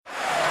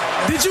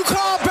Did you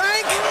call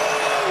bank?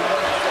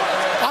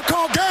 I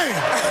called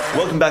game.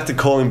 Welcome back to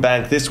Calling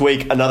Bank. This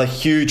week, another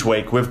huge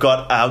week. We've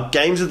got our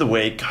games of the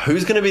week.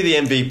 Who's going to be the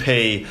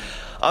MVP?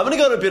 I'm going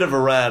to go on a bit of a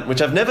rant,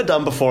 which I've never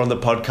done before on the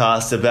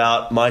podcast,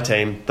 about my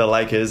team, the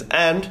Lakers,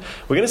 and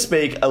we're going to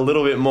speak a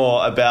little bit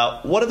more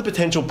about what are the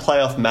potential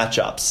playoff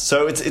matchups.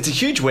 So it's a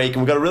huge week,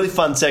 and we've got a really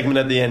fun segment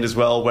at the end as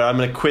well, where I'm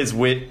going to quiz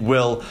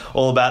Will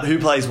all about who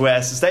plays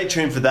where, so stay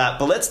tuned for that.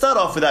 But let's start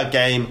off with our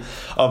game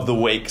of the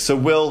week. So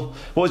Will,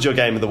 what was your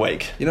game of the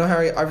week? You know,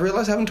 Harry, I've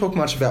realised I haven't talked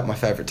much about my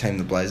favourite team,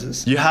 the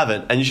Blazers. You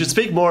haven't, and you should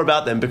speak more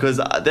about them because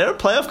they're a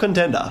playoff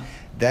contender.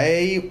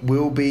 They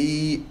will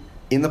be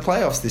in the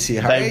playoffs this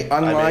year, Harry,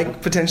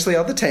 unlike potentially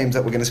other teams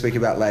that we're going to speak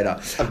about later.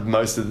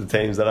 Most of the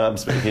teams that I'm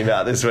speaking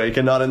about this week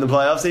are not in the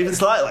playoffs even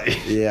slightly.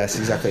 Yes,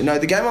 exactly. No,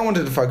 the game I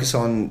wanted to focus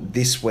on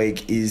this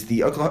week is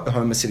the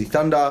Oklahoma City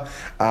Thunder,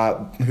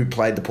 who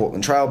played the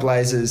Portland Trail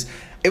Blazers.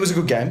 It was a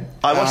good game.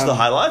 I watched the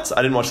highlights.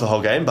 I didn't watch the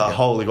whole game, but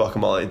holy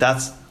guacamole.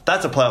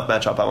 That's a playoff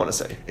matchup I want to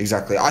see.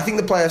 Exactly. I think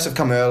the playoffs have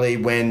come early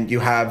when you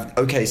have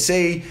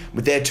OKC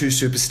with their two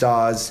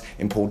superstars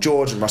in Paul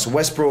George and Russell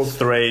Westbrook.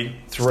 Three.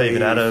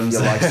 Steven Adams. You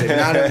like Steven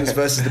Adams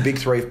versus the big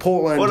three of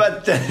Portland. What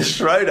about Dennis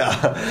Schroeder?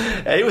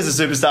 He was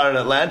a superstar in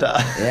Atlanta.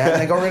 Yeah,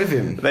 and they got rid of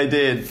him. They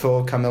did.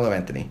 For Carmelo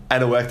Anthony.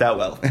 And it worked out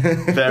well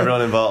for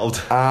everyone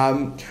involved.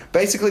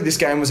 Basically, this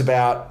game was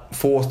about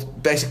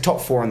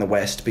top four in the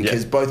West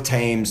because both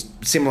teams,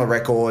 similar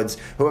records.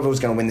 Whoever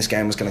was going to win this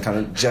game was going to kind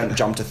of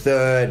jump to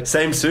third.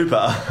 Same super.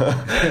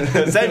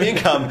 Same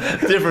income,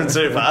 different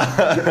super.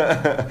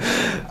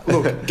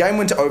 Look, game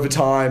went to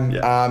overtime,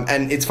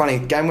 and it's funny,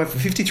 game went for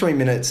 53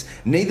 minutes.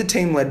 Neither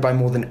team led by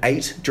more than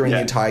 8 during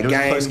the entire game.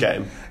 It was a close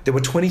game. There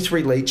were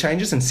 23 lead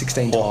changes and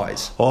 16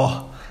 ties.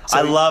 So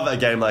I love a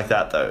game like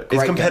that, though.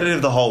 It's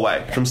competitive the whole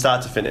way, from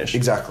start to finish.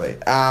 Exactly.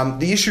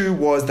 The issue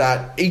was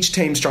that each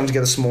team strung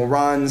together small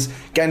runs,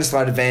 gained a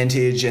slight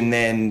advantage, and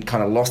then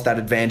kind of lost that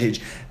advantage.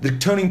 The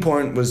turning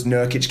point was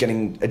Nurkic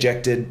getting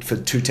ejected for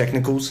 2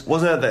 technicals.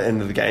 Wasn't it at the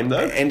end of the game,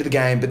 though? End of the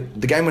game, but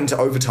the game went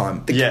into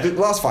overtime. The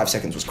last 5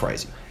 seconds was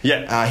crazy.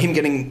 Yeah. Him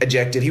getting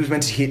ejected, he was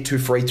meant to hit 2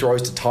 free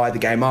throws to tie the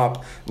game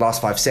up.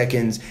 Last 5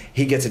 seconds,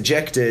 he gets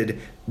ejected.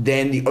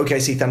 Then the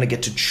OKC Thunder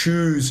get to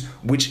choose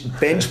which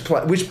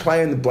which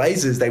player in the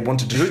Blazers they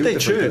wanted to shoot. Who'd they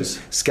choose?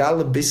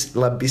 Skal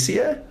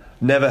Labissiere?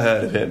 Never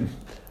heard of him.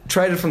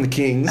 Traded from the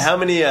Kings. How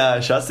many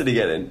shots did he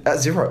get in?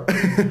 0.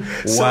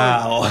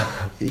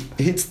 Wow.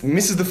 He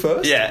misses the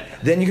first. Yeah.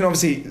 Then you can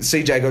obviously,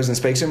 CJ goes and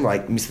speaks to him,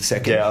 like, miss the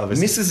second. Yeah,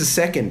 obviously. Misses the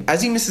second.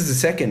 As he misses the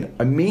second,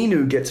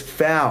 Aminu gets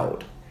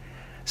fouled.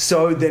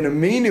 So then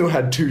Aminu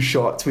had 2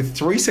 shots with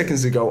 3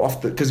 seconds to go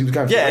off because he was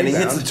going for and he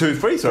hits the 2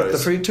 free throws. The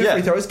two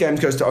free throws, game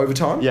goes to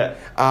overtime. Yeah.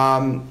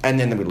 And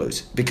then we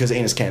lose because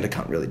Enes Kanter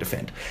can't really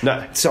defend.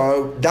 No.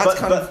 So that's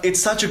but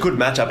it's such a good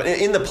matchup.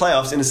 In the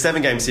playoffs, in a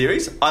 7-game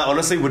series, I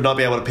honestly would not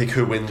be able to pick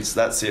who wins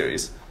that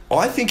series.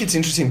 I think it's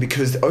interesting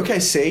because the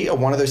OKC are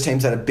one of those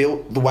teams that are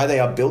built the way they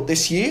are built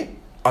this year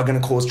are going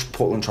to cause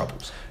Portland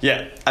troubles.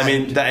 Yeah, I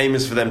mean, the aim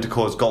is for them to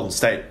cause Golden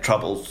State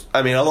troubles.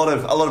 I mean, a lot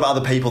of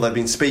other people that have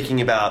been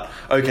speaking about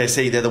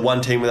OKC, they're the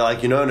one team where they're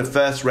like, in the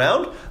first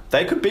round,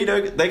 they could beat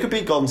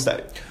Golden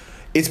State.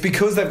 It's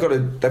because they've got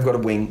a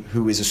wing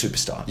who is a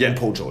superstar, in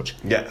Paul George.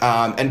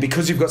 Yeah. And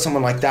because you've got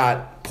someone like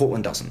that,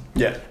 Portland doesn't.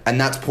 Yeah. And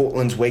that's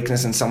Portland's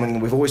weakness and something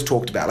we've always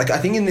talked about. Like, I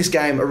think in this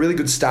game, a really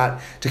good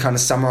stat to kind of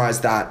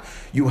summarise that,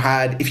 you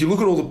had, if you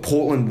look at all the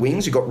Portland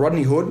wings, you've got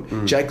Rodney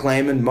Hood, Jake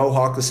Layman, Mo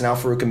Harkless, and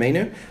Al-Farouq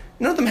Aminu.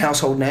 None of them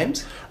household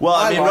names. Well,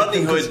 I mean,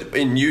 Rodney Hood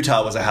in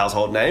Utah was a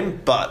household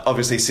name, but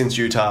obviously since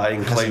Utah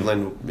in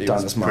Cleveland, he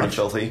was pretty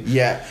filthy.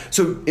 Yeah.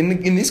 So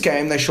in this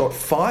game, they shot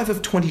 5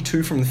 of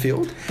 22 from the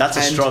field. That's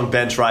a strong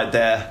bench right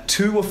there.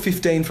 2 of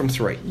 15 from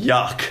 3.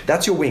 Yuck.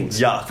 That's your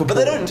wings. Yuck. But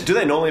they don't. Do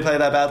they normally play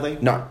that badly?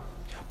 No.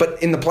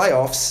 But in the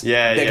playoffs,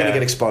 they're going to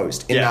get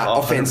exposed in that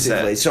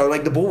offensively. 100%. So,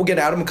 like, the ball will get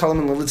out of McCollum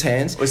and Lillard's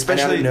hands,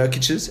 especially and out of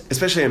Nurkic's.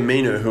 Especially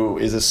Aminu, who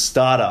is a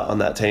starter on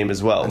that team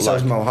as well. And so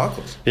is Mo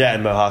Harkless. Yeah,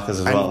 and Mo Harkless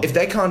as well. If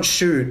they can't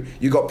shoot,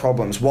 you got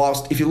problems.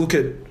 Whilst, if you look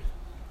at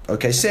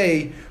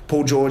OKC,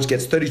 Paul George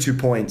gets 32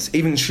 points,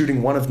 even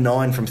shooting 1 of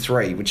 9 from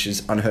 3, which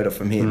is unheard of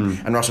from him.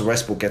 And Russell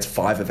Westbrook gets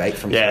 5 of 8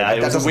 from 3. Yeah,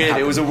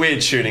 it was a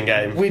weird shooting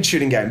game. Weird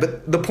shooting game.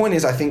 But the point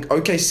is, I think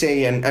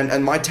OKC,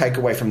 and my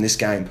takeaway from this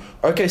game,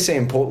 OKC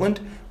and Portland,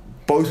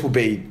 both will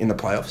be in the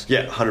playoffs.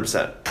 Yeah,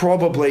 100%.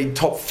 Probably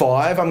top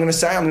 5, I'm going to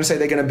say. I'm going to say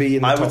they're going to be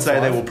in the top 5. I would say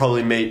they will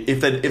probably meet.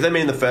 If they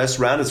meet in the first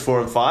round as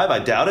 4 and 5, I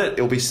doubt it.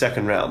 It'll be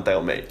second round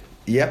they'll meet.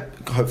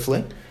 Yep,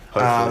 hopefully.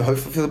 Hopefully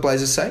for the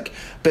Blazers' sake.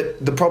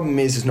 But the problem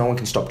is no one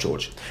can stop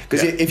George.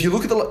 Because if you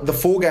look at the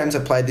 4 games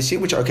they've played this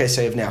year, which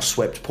OKC have now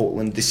swept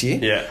Portland this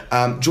year,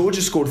 George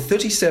has scored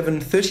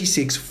 37,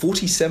 36,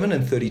 47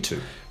 and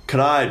 32. Can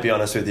I be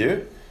honest with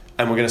you?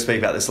 And we're going to speak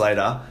about this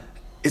later.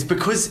 It's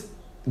because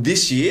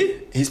this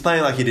year he's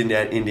playing like he did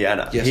in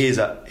Indiana. Yes.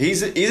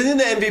 He's in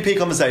the MVP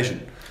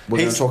conversation. We're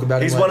going to talk about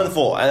him He's later. one of the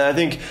four, and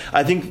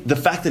I think the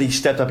fact that he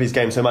stepped up his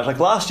game so much, like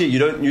last year, you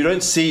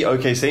don't see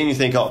OKC and you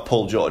think, oh,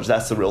 Paul George,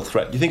 that's the real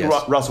threat. You think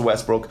Russell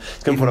Westbrook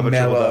is going to put up a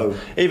triple.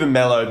 Even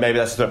Melo, maybe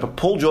that's the threat. But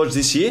Paul George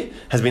this year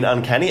has been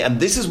uncanny, and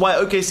this is why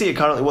OKC are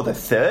currently they're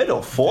third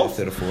or fourth.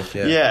 Third or fourth,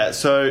 yeah. Yeah,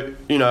 so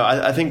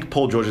I think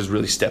Paul George has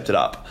really stepped it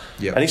up,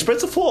 and he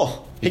spreads the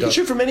floor. He can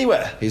shoot from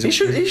anywhere. He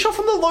shot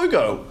from the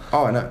logo.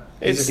 Oh, I know.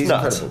 He's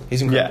incredible.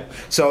 He's incredible. Yeah.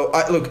 So,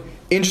 look,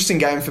 interesting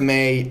game for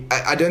me.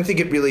 I don't think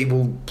it really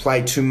will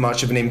play too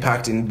much of an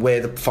impact in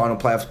where the final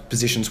playoff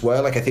positions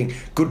were. Like, I think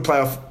good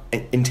playoff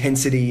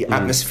intensity,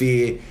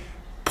 atmosphere.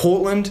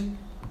 Portland,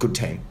 good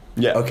team.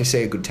 Yeah.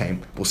 OKC, a good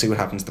team. We'll see what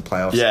happens to the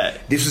playoffs. Yeah.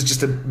 This was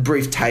just a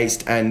brief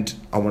taste, and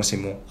I want to see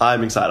more.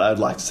 I'm excited. I'd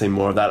like to see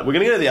more of that. We're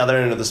going to go to the other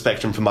end of the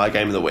spectrum for my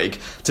game of the week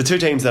to two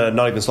teams that are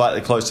not even slightly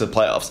close to the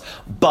playoffs,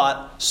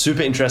 but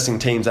super interesting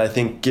teams. I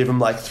think give them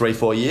like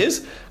 3-4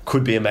 years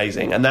could be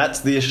amazing, and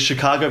that's the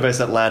Chicago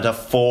versus Atlanta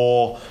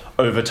 4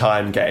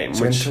 overtime game.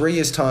 So in 3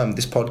 years' time,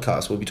 this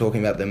podcast will be talking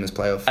about them as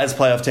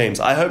playoff teams.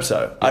 I hope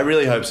so. I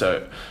really hope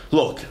so.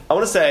 Look, I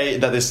want to say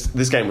that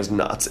this game was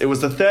nuts. It was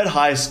the third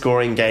highest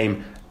scoring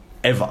game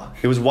ever.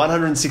 It was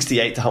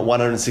 168 to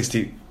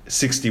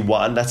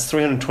 161. That's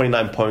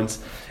 329 points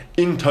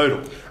in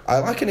total. I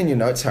like it in your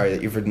notes, Harry,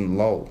 that you've written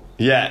lol.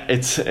 Yeah,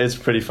 it's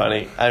pretty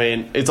funny. I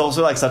mean, it's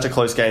also like such a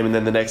close game, and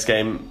then the next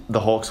game the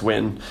Hawks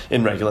win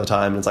in regular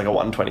time, and it's like a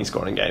 120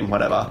 scoring game,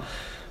 whatever.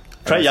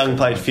 Trae Young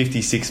played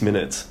 56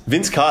 minutes.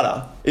 Vince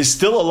Carter is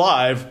still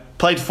alive,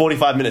 played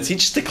 45 minutes. He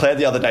just declared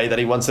the other day that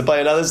he wants to play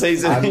another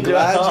season. I'm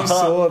glad you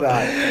saw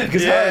that.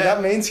 Because, Harry,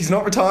 that means he's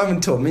not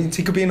retirement tour. It means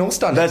he could be an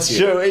all-star next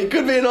year. That's true. He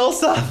could be an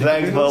all-star.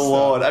 Thank the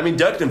Lord. I mean,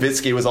 Dirk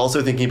Nowitzki was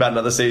also thinking about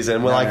another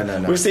season.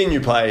 We're we've seen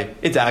you play.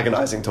 It's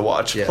agonizing to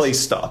watch. Yes. Please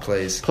stop.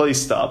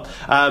 Please stop.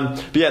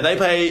 But yeah, they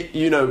pay,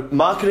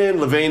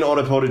 Marketing, Levine,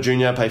 Otto Porter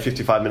Jr. pay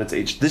 55 minutes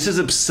each. This is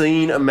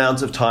obscene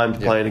amounts of time to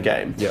play in a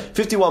game.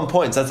 51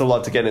 points, that's a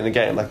lot to get in a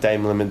game, like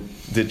Dame Lillard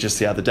did just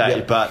the other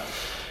day. But,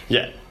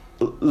 yeah.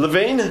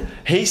 Levine,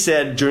 he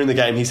said during the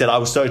game, I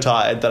was so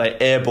tired that I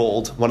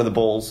airballed one of the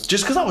balls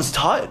just because I was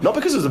tired, not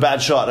because it was a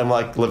bad shot. I'm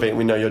like, Levine,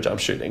 we know you're jump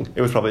shooting. It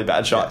was probably a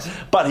bad shot. Yes.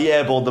 But he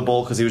airballed the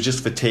ball because he was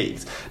just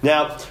fatigued.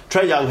 Now,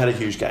 Trae Young had a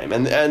huge game,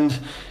 and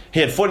he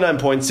had 49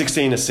 points,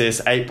 16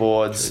 assists, 8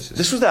 boards. Jesus.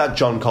 This was without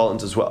John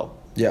Collins as well.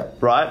 Yeah.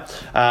 Right?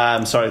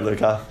 Sorry,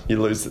 Luca. You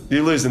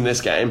lose in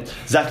this game.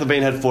 Zach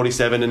LaVine had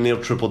 47 and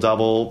Neal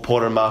triple-double.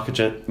 Porter and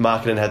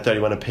Marketing had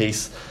 31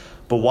 apiece.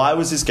 But why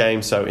was this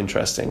game so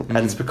interesting? And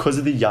it's because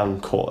of the young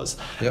cores.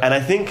 Yep. And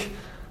I think,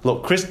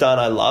 look, Chris Dunn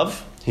I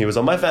love. He was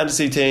on my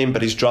fantasy team,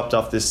 but he's dropped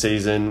off this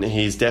season.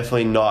 He's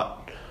definitely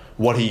not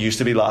what he used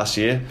to be last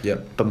year.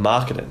 Yep. But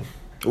Marketing.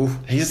 Oof.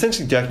 He's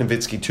essentially Dirk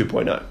Nowitzki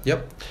 2.0.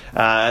 Yep.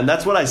 And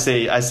that's what I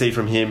see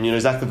from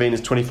him. Zach LaVine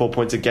is 24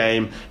 points a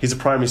game. He's a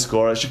primary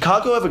scorer.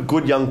 Chicago have a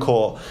good young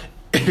core.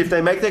 If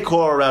they make their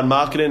core around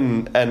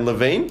Marketing and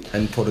LaVine.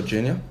 And Porter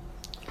Jr.?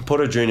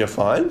 Porter Jr.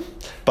 fine,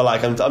 but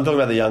like I'm talking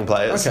about the young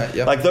players. Okay,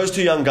 yep. Like those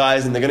two young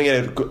guys, and they're going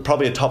to get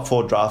probably a top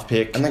 4 draft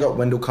pick. And they got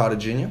Wendell Carter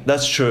Jr.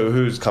 That's true,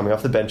 who's coming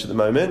off the bench at the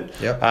moment.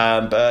 Yep.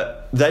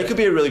 But they could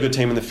be a really good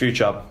team in the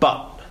future.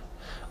 But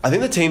I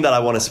think the team that I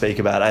want to speak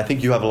about, I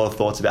think you have a lot of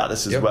thoughts about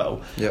this as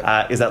well,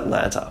 is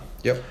Atlanta.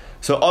 Yep.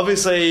 So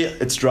obviously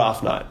it's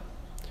draft night.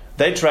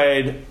 They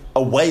trade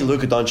away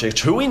Luka Doncic,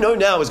 who we know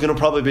now is going to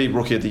probably be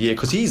Rookie of the Year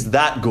because he's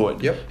that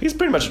good. Yep. He's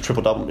pretty much a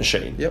triple-double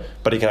machine. Yep.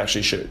 But he can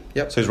actually shoot.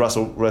 Yep. So he's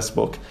Russell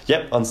Westbrook.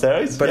 Yep, on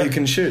steroids. But he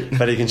can shoot.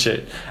 But he can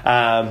shoot.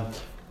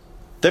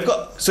 They've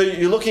got... So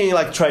you're looking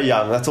like Trae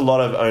Young. That's a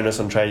lot of onus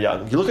on Trae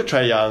Young. You look at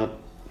Trae Young,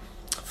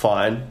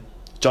 fine.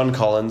 John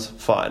Collins,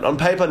 fine. On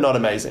paper, not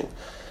amazing.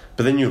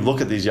 But then you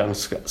look at these young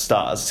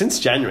stars. Since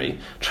January,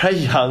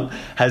 Trae Young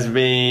has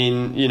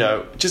been,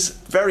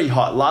 just very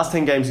hot. Last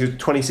 10 games, he was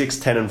 26,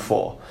 10, and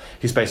 4.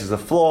 He spaces the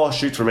floor,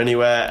 shoots from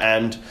anywhere,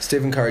 and...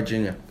 Stephen Curry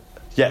Jr.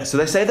 Yeah, so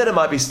they say that it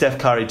might be Steph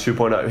Curry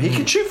 2.0. He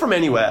can shoot from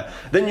anywhere.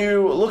 Then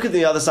you look at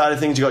the other side of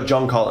things, you got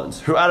John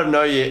Collins, who out of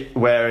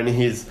nowhere, and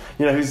he was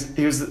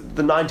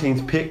the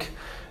 19th pick.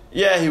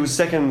 Yeah, he was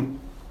second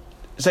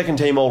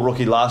team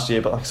all-rookie last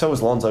year, but so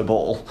was Lonzo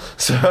Ball.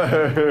 So,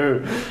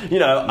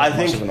 I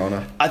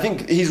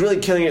think he's really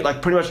killing it,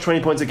 like pretty much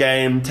 20 points a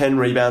game, 10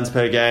 rebounds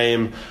per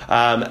game,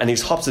 and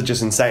his hops are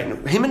just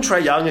insane. Him and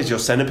Trae Young is your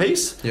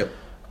centerpiece. Yep.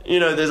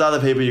 There's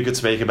other people you could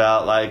speak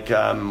about, like,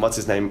 what's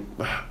his name?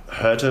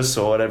 Hurtus,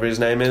 or whatever his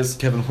name is.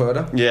 Kevin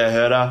Huerter. Yeah,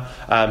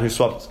 Huerter, who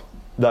swapped,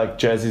 like,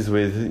 jerseys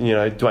with,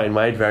 Dwayne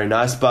Wade. Very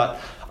nice. But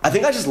I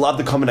think I just love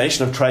the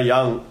combination of Trae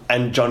Young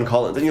and John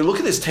Collins. And you look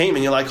at this team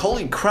and you're like,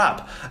 holy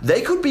crap,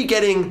 they could be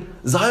getting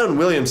Zion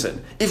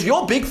Williamson. If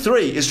your big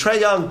three is Trae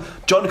Young,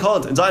 John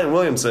Collins, and Zion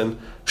Williamson,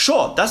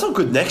 sure, that's not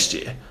good next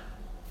year.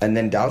 And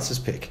then Dallas's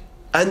pick.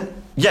 And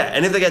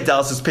if they get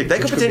Dallas's pick, they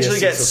could potentially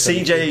get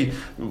CJ,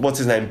 what's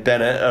his name,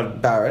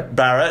 Barrett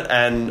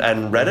and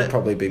Reddit.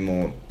 Probably be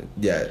more,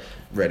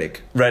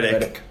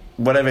 Redick.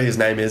 Whatever his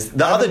name is.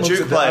 The other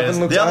Duke players,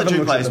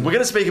 we're going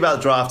to speak about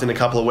the draft in a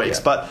couple of weeks,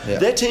 but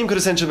their team could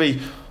essentially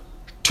be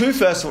 2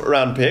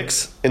 first-round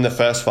picks in the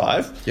first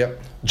 5.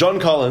 Yep. John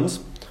Collins,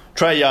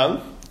 Trae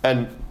Young,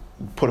 and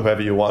put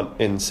whoever you want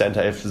in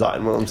centre if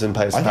Zion Williamson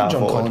plays power forward. I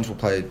think John Collins will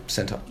play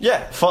centre.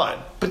 Yeah, fine.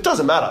 But it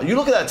doesn't matter. You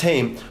look at that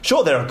team,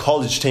 sure, they're a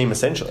college team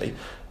essentially.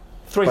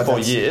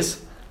 3-4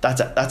 years, that's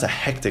a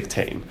hectic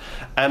team.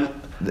 And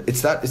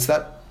it's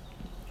that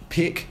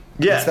pick.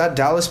 Yeah. It's that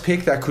Dallas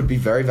pick that could be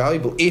very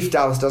valuable if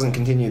Dallas doesn't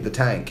continue the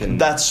tank. And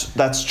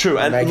that's true.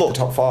 And make look, the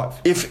top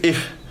 5.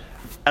 If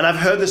and I've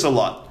heard this a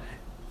lot.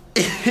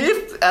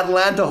 If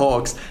Atlanta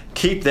Hawks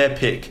keep their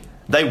pick,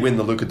 they win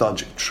the Luka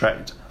Doncic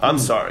trade. I'm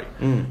sorry.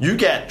 You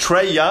get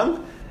Trae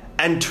Young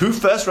and 2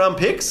 first-round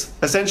picks,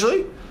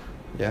 essentially.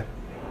 Yeah.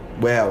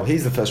 Well,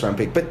 he's the first-round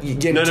pick. But you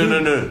get No.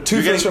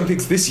 2 first-round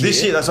picks this year.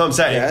 This year, that's what I'm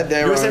saying.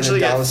 Yeah, you essentially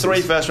get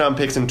 3 first-round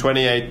picks in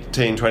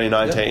 2018,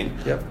 2019.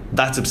 Yep.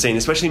 That's obscene,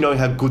 especially knowing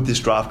how good this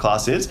draft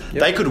class is.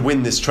 Yep. They could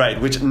win this trade,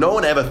 which no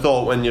one ever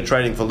thought when you're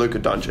trading for Luka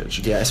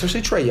Doncic. Yeah,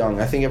 especially Trae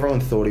Young. I think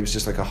everyone thought he was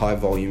just like a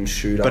high-volume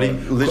shooter. But he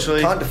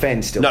literally... Can't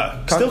defend still.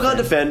 No, can't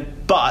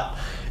defend. But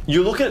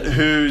you look at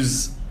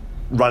who's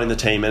running the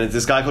team, and it's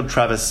this guy called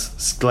Travis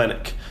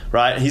Sklenik,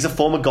 right? He's a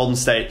former Golden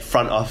State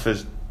front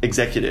office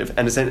executive,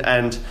 and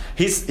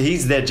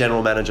he's their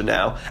general manager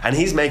now, and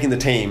he's making the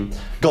team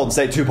Golden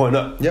State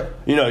 2.0.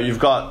 Yep. You know, you've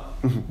got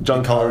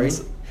John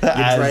Collins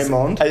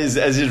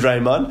as your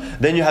Draymond.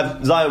 Then you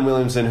have Zion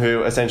Williamson,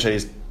 who essentially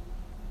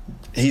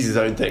he's his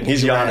own thing.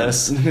 He's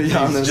Giannis. He's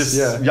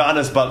just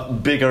Giannis,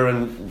 but bigger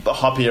and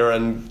hoppier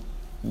and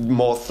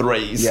more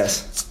threes.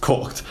 Yes. It's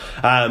cooked.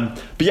 But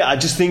yeah, I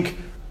just think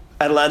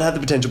Atlanta had the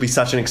potential to be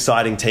such an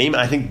exciting team.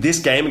 And I think this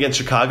game against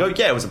Chicago,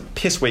 it was a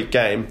piss-weak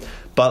game.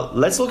 But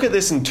let's look at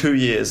this in 2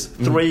 years,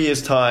 3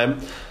 years' time,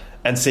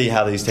 and see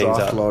how these teams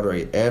draft are.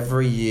 Lottery.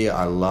 Every year,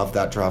 I love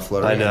that draft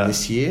lottery. I know. And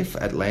this year,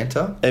 for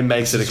Atlanta, it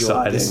makes it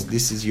exciting.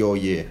 This is your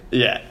year.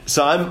 Yeah.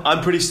 So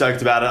I'm pretty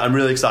stoked about it. I'm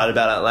really excited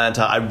about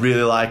Atlanta. I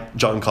really like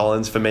John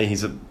Collins. For me,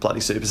 he's a bloody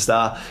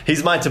superstar.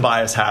 He's my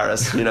Tobias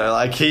Harris. You know,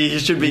 like he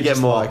should be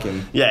getting more. Like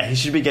him. Yeah, he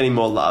should be getting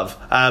more love.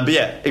 But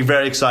yeah, a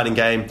very exciting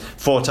game.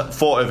 4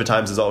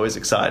 overtimes is always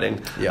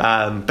exciting.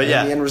 Yeah. But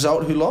yeah, the end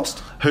result, who lost?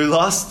 Who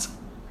lost?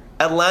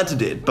 Atlanta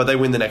did, but they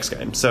win the next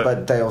game. So,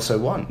 but they also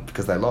won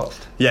because they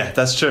lost. Yeah,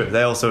 that's true.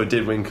 They also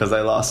did win because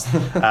they lost.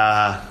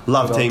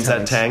 Love teams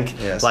that tank,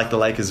 like the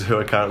Lakers, who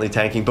are currently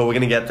tanking. But we're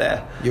going to get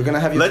there. You're going to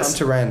have your time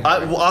to rant.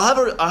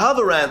 I'll have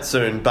a rant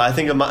soon, but I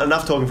think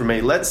enough talking from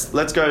me. Let's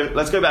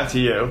go back to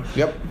you.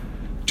 Yep.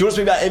 Do you want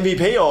to speak about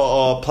MVP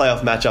or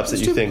playoff matchups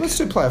that you think? Let's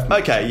do playoff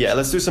matchups. Okay, yeah,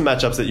 let's do some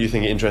matchups that you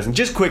think are interesting.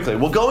 Just quickly,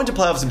 we'll go into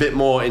playoffs a bit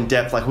more in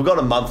depth. Like, we've got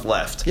a month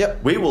left.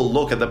 Yep. We will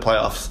look at the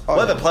playoffs.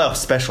 We'll have a playoff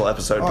special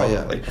episode,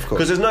 probably.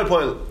 Because there's no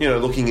point,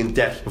 looking in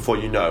depth before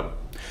you know.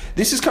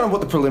 This is kind of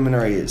what the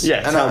preliminary is.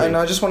 Yeah, and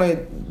I just want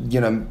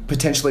to,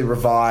 potentially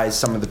revise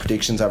some of the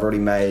predictions I've already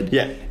made.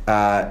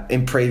 Yeah.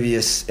 In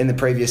the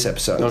previous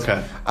episodes.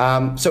 Okay.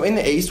 So in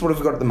the East, what have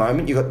we got at the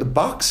moment? You've got the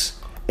Bucks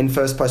in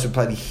first place. We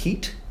play the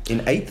Heat in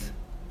 8th.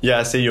 Yeah,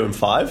 I see you in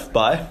 5.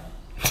 Bye.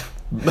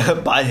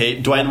 Bye,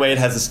 Heat. Dwayne Wade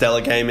has a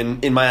stellar game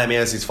in Miami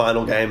as his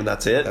final game, and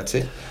that's it. That's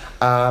it.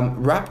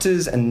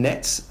 Raptors and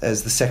Nets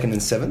as the 2nd and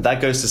 7th. That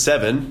goes to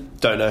 7.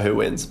 Don't know who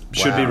wins.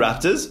 Should be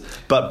Raptors,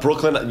 but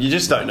Brooklyn, you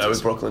just don't know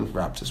with Brooklyn.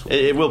 Raptors.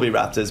 It will be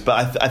Raptors,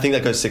 but I think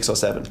that goes 6 or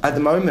 7. At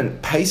the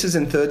moment, Pacers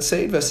in 3rd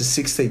seed versus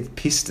 6th seed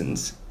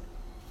Pistons.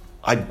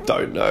 I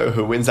don't know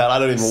who wins that. I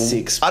don't even.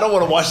 6. I don't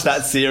want to watch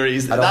that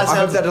series. I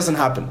hope that doesn't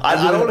happen. I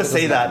don't want to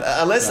see that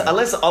unless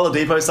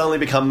Oladipo suddenly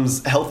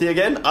becomes healthy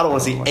again. I don't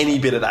want to see any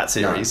bit of that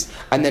series. No.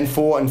 And then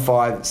 4 and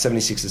 5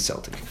 76ers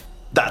Celtics.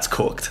 That's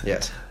cooked.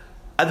 Yes.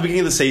 At the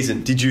beginning of the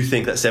season, did you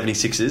think that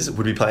 76ers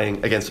would be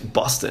playing against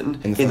Boston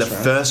in the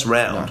first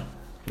round?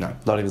 No.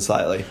 Not even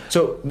slightly.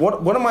 So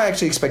what am I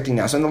actually expecting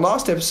now? So in the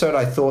last episode,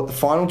 I thought the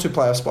final 2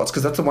 playoff spots,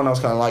 because that's the one I was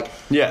kind of like,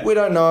 we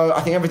don't know. I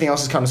think everything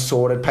else is kind of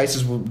sorted.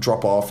 Pacers will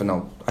drop off, and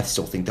I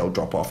still think they'll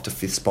drop off to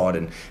 5th spot,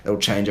 and it'll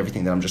change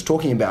everything that I'm just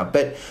talking about.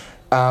 But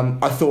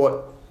I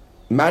thought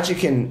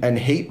Magic and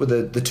Heat were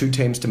the 2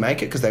 teams to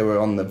make it because they were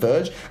on the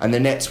verge, and the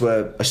Nets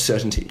were a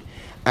certainty.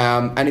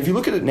 And if you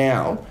look at it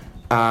now,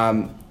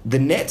 the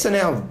Nets are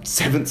now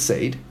 7th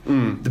seed.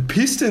 The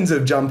Pistons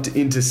have jumped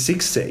into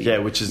 6th seed. Yeah,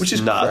 which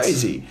is nuts.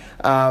 Crazy.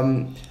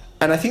 And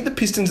I think the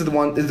Pistons are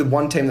the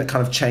one team that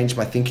kind of changed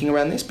my thinking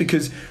around this,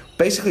 because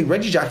basically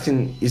Reggie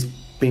Jackson is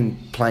been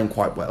playing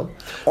quite well.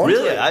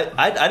 Really?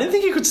 I didn't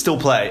think he could still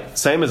play.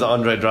 Same as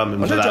Andre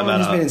Drummond. Andre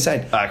Drummond has been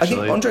insane. Actually. I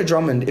think Andre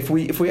Drummond, if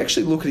we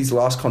actually look at his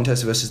last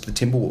contest versus the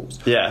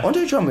Timberwolves,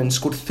 Andre Drummond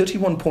scored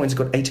 31 points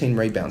and got 18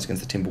 rebounds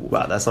against the Timberwolves.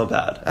 Wow, that's not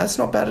bad. That's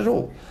not bad at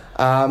all.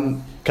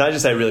 Can I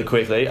just say really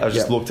quickly, I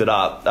just looked it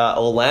up,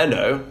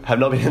 Orlando have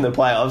not been in the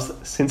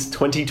playoffs since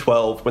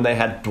 2012 when they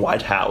had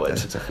Dwight Howard.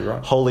 That's exactly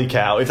right. Holy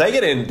cow. If they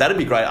get in, that'd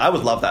be great. I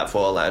would love that for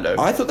Orlando.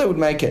 I thought they would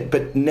make it,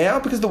 but now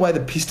because of the way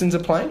the Pistons are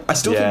playing, I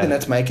still think the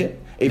Nets make it,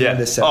 even if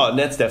they're 7.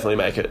 Nets definitely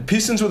make it.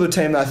 Pistons were the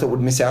team that I thought would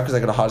miss out because they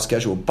got a harder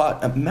schedule,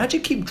 but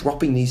Magic keep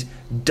dropping these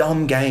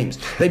dumb games.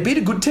 They beat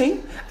a good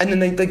team, and then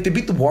they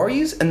beat the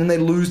Warriors, and then they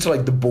lose to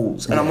the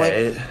Bulls. And I'm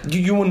like,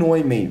 you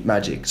annoy me,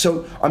 Magic.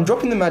 So I'm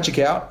dropping the Magic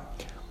out.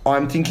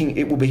 I'm thinking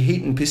it will be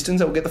Heat and Pistons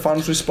that will get the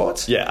final 2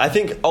 spots. Yeah, I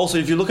think also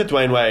if you look at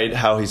Dwayne Wade,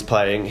 how he's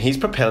playing, he's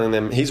propelling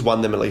them. He's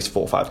won them at least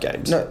 4 or 5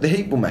 games. No, the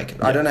Heat will make it.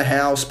 Yeah. I don't know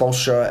how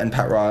Spoelstra and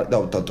Pat Riley,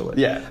 they'll do it.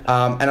 Yeah.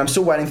 And I'm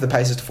still waiting for the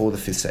Pacers to fall the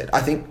 5th seed.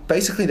 I think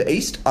basically the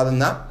East, other than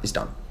that, is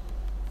done.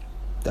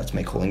 That's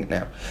me calling it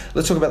now.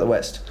 Let's talk about the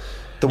West.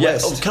 The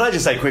West. Can I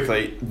just say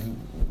quickly,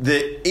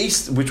 the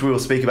East, which we will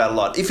speak about a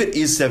lot, if it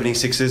is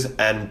 76ers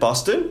and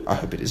Boston... I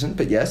hope it isn't,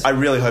 but yes. I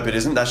really hope it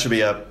isn't. That should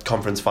be a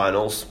conference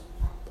finals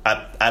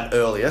at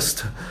earliest,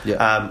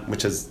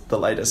 which is the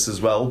latest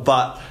as well.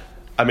 But,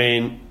 I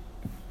mean,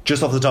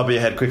 just off the top of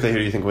your head, quickly, who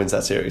do you think wins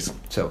that series?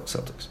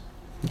 Celtics.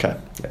 Okay.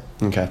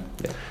 Yeah. Okay.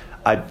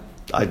 Yeah.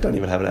 I don't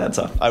even have an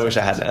answer. I wish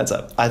I had an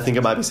answer. I think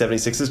it might be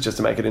 76ers just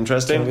to make it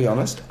interesting. Can I be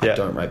honest? I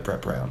don't rate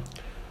Brett Brown.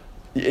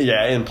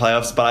 Yeah, in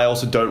playoffs, but I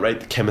also don't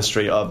rate the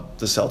chemistry of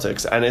the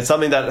Celtics. And it's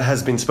something that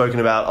has been spoken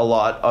about a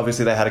lot.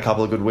 Obviously, they had a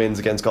couple of good wins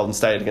against Golden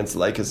State, against the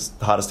Lakers,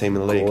 the hardest team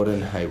in the league.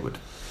 Gordon Hayward.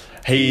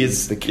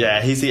 He's the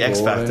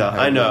X factor.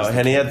 I know,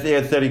 and he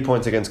had 30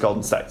 points against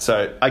Golden State,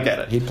 so I get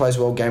it. He plays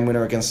well, game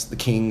winner against the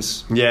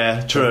Kings.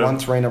 Yeah, true. They've won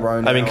 3 in a row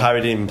now. I mean,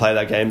 Kyrie didn't even play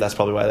that game. That's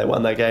probably why they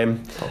won that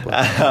game.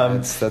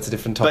 That's a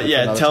different topic. But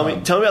yeah, tell me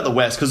about the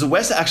West, because the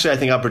West actually, I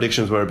think our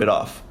predictions were a bit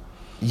off.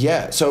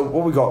 Yeah, so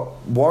what we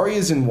got?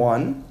 Warriors in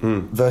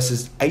 1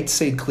 versus 8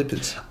 seed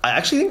Clippers. I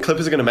actually think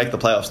Clippers are going to make the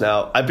playoffs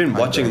now. I've been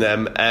watching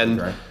them,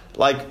 and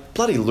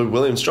bloody Lou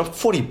Williams dropped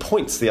 40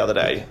 points the other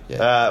day,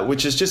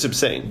 which is just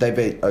obscene. They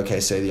beat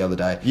OKC the other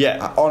day.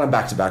 Yeah. On a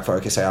back-to-back for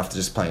OKC after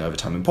just playing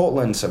overtime in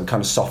Portland, so we kind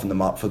of softened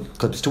them up for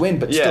Clippers to win.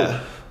 But still,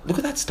 look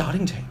at that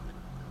starting team.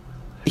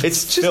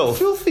 It's just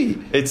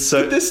filthy. It's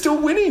so... They're still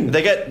winning.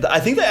 I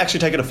think they actually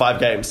take it to 5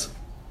 games.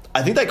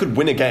 I think they could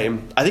win a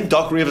game. I think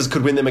Doc Rivers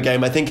could win them a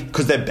game. I think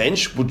because their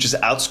bench would just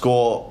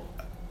outscore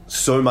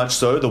so much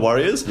so the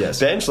Warriors.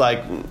 Yes. Bench,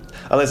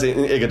 unless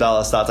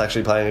Iguodala starts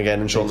actually playing again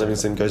and Sean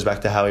Livingston goes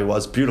back to how he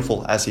was,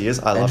 beautiful as he is.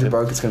 I love him. Andrew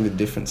Bogut's going to be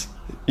the difference.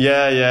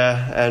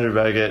 Yeah, Andrew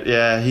Bogut.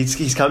 Yeah,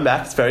 he's come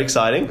back. It's very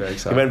exciting. Very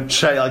exciting. He went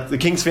straight, the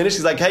Kings finished.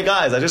 He's like, hey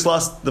guys, I just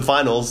lost the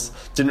finals.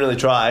 Didn't really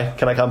try.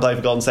 Can I come play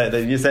for Golden State?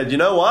 You said, you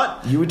know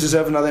what? You would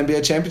deserve another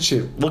NBA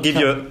championship. We'll give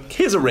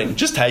here's a ring.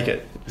 Just take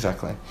it.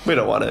 Exactly. We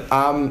don't want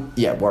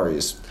it.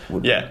 Warriors.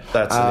 Yeah,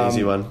 that's an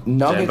easy one.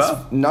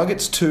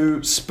 Nuggets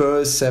 2,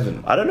 Spurs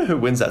 7. I don't know who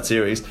wins that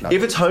series. Nuggets.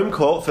 If it's home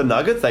court for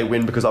Nuggets, they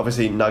win because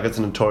obviously Nuggets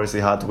are notoriously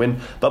hard to win.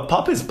 But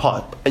Pop is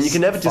Pop, and you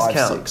can never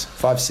discount.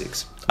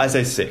 5-6. I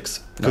say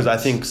 6 because I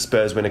think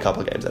Spurs win a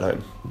couple of games at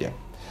home.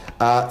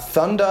 Yeah.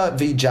 Thunder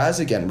v Jazz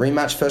again.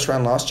 Rematch first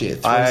round last year.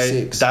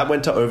 3-6. That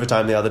went to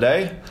overtime the other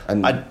day.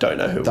 And I don't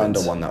know who Thunder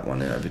wins. won that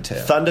one in overtime.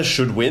 Thunder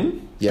should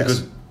win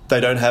because they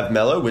don't have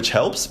Melo, which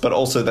helps, but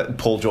also that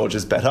Paul George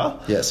is better.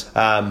 Yes.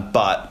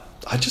 But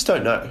I just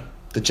don't know.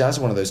 The Jazz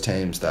are one of those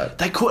teams that...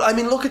 They could...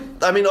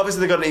 obviously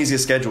they've got an easier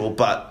schedule,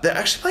 but they're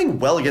actually playing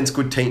well against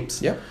good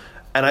teams. Yeah.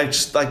 And I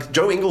just...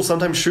 Joe Ingles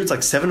sometimes shoots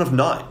 7 of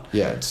 9.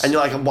 Yeah. And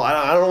you're like, well,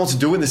 I don't know what to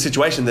do in this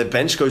situation. Their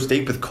bench goes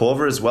deep with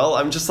Korver as well.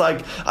 I'm just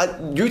like...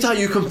 Utah,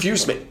 you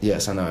confuse me.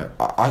 Yes, I know.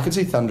 I could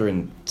see Thunder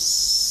in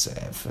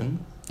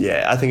 7...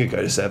 Yeah, I think it'd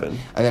go to 7.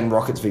 And then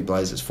Rockets v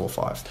Blazers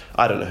 4-5.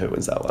 I don't know who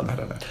wins that one. I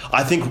don't know.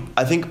 I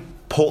think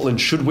Portland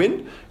should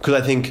win because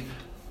I think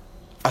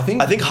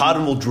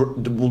Harden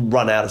will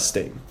run out of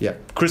steam. Yeah.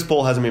 Chris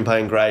Paul hasn't been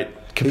playing great.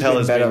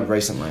 Capella's been better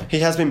recently.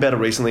 He has been better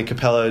recently.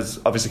 Capella is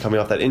obviously coming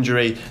off that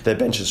injury. Their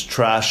bench is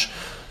trash.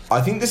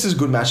 I think this is a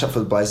good matchup for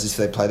the Blazers if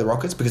they play the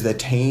Rockets because their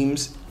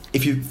teams,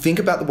 if you think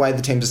about the way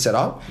the teams are set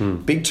up,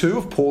 big 2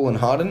 of Paul and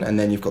Harden, and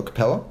then you've got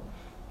Capella,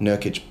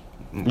 Nurkic,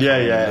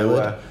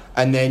 Yeah.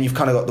 And then you've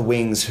kind of got the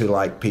wings who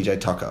like PJ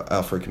Tucker,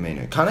 Al-Farouq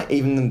Aminu, kind of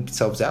even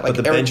themselves out. But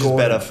the bench is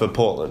better for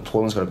Portland.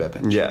 Portland's got a better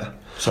bench. Yeah.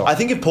 So I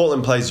think if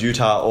Portland plays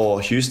Utah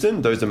or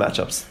Houston, those are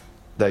matchups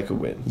they could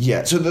win.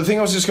 Yeah. So the thing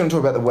I was just going to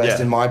talk about the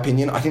West, in my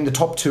opinion, I think the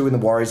top 2 in the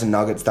Warriors and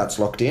Nuggets, that's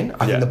locked in.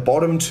 I think the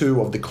bottom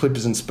 2 of the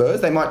Clippers and Spurs,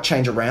 they might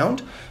change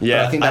around. Yeah.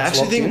 But I think that's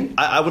locked in.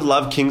 I would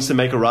love Kings to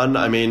make a run.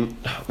 I mean,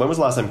 when was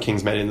the last time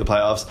Kings made it in the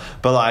playoffs?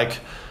 But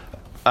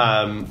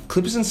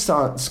Clippers and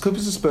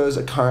Spurs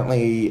are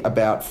currently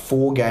about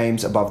 4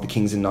 games above the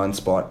Kings in 9th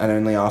spot, and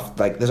only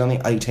after there's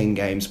only 18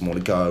 games more to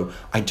go.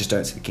 I just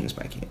don't see the Kings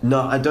making it. No,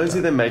 I don't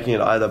see them making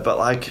it either.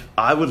 But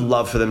I would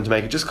love for them to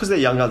make it just because they're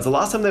young guns. The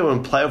last time they were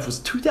in playoff was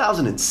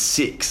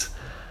 2006,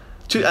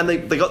 and they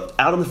got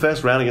out in the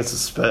first round against the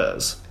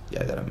Spurs.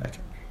 Yeah, they don't make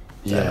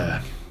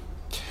it.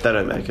 They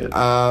don't make it.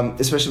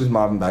 Especially with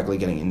Marvin Bagley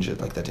getting injured,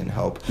 that didn't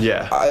help.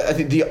 Yeah. I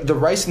think the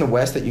race in the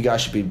West that you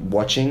guys should be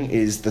watching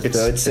is the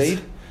 3rd seed.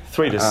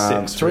 3 to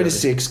 6. 3 to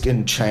 6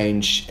 can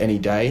change any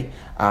day,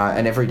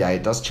 and every day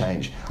it does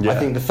change. Yeah. I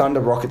think the Thunder,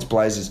 Rockets,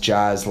 Blazers,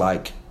 Jazz,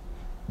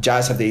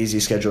 Jazz have the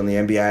easiest schedule in the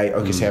NBA.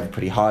 OKC have a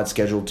pretty hard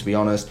schedule, to be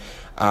honest.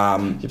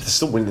 But they're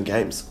still winning the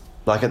games.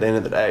 At the end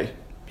of the day.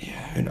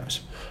 Yeah, who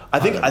knows?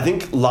 I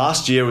think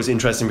last year was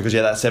interesting because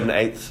you had that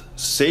 7th, 8th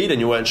seed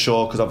and you weren't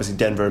sure because obviously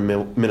Denver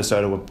and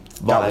Minnesota were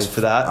vying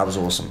for that. That was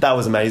awesome. That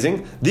was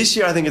amazing. This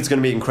year I think it's going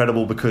to be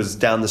incredible because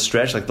down the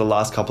stretch, like the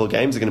last couple of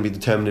games are going to be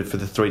determinative for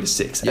the 3 to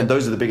 6. And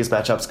those are the biggest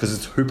matchups because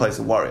it's who plays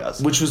the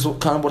Warriors. Which was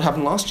kind of what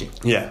happened last year.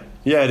 Yeah.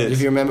 Yeah, it is. If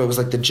you remember, it was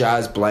like the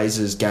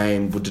Jazz-Blazers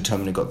game would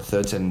determine who got the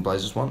 3rd seed and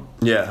Blazers won.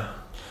 Yeah.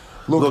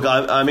 Look,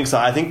 I'm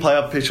excited. I think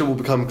playoff picture will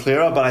become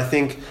clearer, but I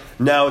think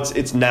now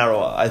it's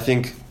narrower. I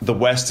think the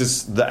West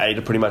is the 8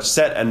 are pretty much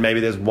set, and maybe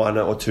there's 1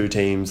 or 2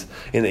 teams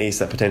in the East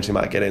that potentially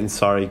might get in.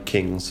 Sorry,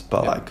 Kings,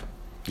 but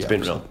it's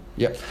been real.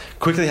 Yep.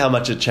 Quickly, how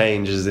much it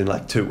changes in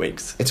like 2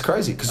 weeks. It's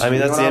crazy because I mean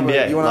that's the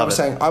NBA. You and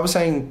I was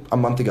saying a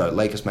month ago,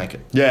 Lakers make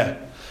it. Yeah.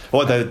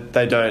 Or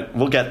they don't.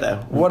 We'll get there.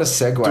 What a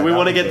segue. Do we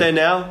want to get there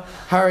now?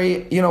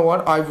 Harry, you know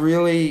what? I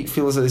really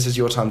feel as though this is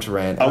your time to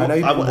rant. I know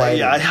you've been waiting.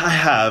 Yeah, I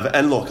have.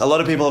 And look, a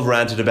lot of people have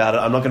ranted about it.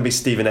 I'm not going to be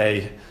Stephen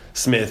A.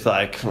 Smith.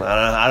 Like,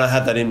 I don't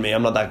have that in me.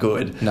 I'm not that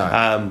good.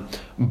 No.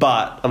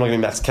 But I'm not going to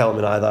be Max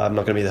Kellerman either. I'm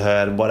not going to be the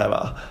Herd and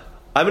whatever.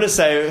 I'm going to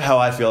say how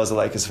I feel as a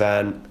Lakers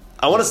fan.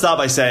 I want to start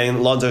by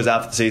saying Lonzo's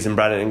out for the season,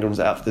 Brandon Ingram's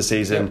out for the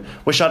season. Yep.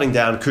 We're shutting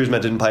down. Kuzma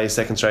didn't play his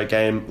 2nd straight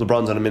game.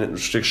 LeBron's on a minute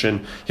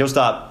restriction. He'll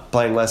start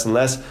playing less and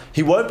less.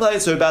 He won't play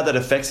it so bad that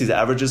it affects his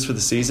averages for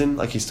the season.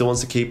 Like, he still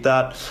wants to keep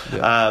that.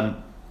 Yep.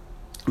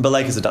 But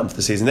Lakers are done for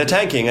the season. They're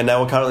tanking, and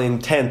now we're currently in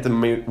 10th,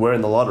 and we're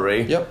in the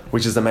lottery,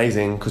 which is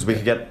amazing because we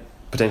could get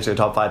potentially a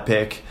top 5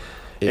 pick.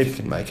 If you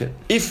can make it.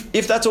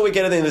 If that's all we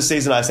get at the end of the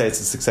season, I say it's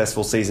a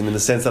successful season in the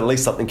sense that at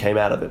least something came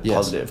out of it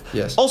positive.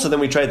 Yes. Also,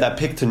 then we trade that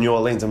pick to New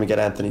Orleans and we get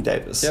Anthony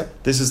Davis.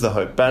 Yep. This is the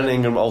hope. Brandon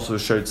Ingram also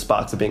showed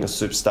sparks of being a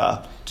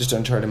superstar. Just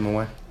don't trade him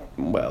away.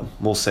 Well,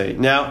 we'll see.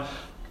 Now,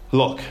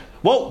 look,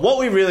 what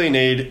we really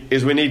need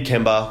is we need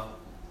Kemba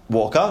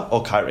Walker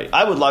or Kyrie.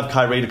 I would love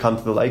Kyrie to come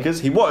to the Lakers.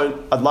 He won't.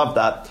 I'd love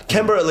that.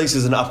 Kemba at least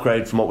is an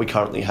upgrade from what we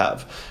currently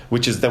have,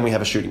 which is then we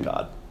have a shooting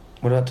guard.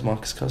 What about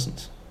DeMarcus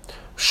Cousins?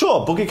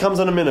 Sure, Boogie comes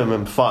on a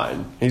minimum,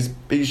 fine. He's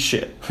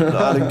shit.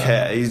 I don't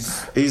care.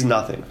 He's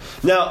nothing.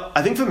 Now,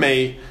 I think for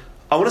me,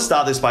 I want to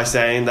start this by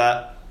saying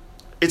that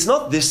it's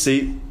not this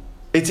season.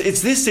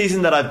 It's this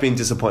season that I've been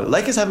disappointed.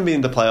 Lakers haven't been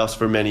in the playoffs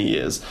for many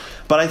years.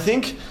 But I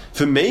think,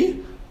 for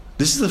me,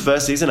 this is the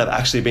first season I've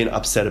actually been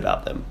upset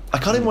about them. I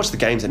can't even watch the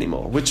games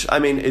anymore, which, I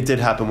mean, it did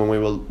happen when we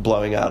were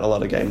blowing out a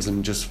lot of games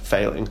and just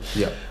failing.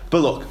 Yeah. But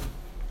look,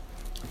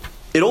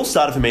 it all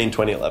started for me in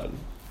 2011.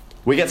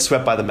 We get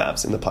swept by the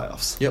Mavs in the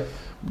playoffs. Yep.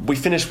 We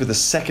finished with the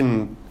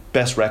 2nd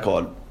best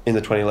record in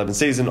the 2011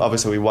 season.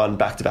 Obviously, we won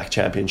back-to-back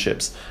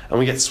championships. And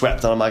we get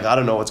swept. And I'm like, I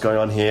don't know what's going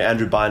on here.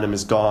 Andrew Bynum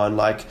is gone.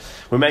 Like,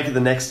 we make it the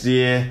next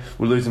year.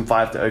 We're losing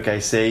 5 to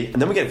OKC.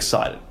 And then we get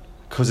excited.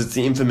 Because it's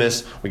the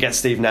infamous, we get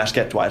Steve Nash,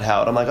 get Dwight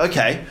Howard. I'm like,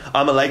 okay,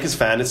 I'm a Lakers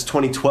fan. It's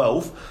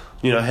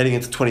 2012, heading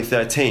into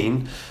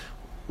 2013.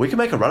 We can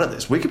make a run at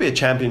this. We could be a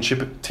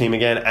championship team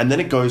again. And then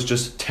it goes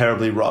just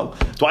terribly wrong.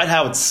 Dwight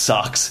Howard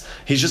sucks.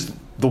 He's just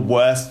the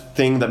worst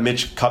thing that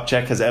Mitch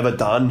Kupchak has ever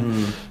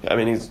done. I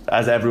mean, he's,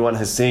 as everyone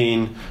has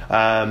seen.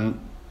 Kobe,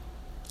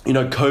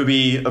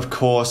 of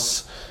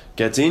course,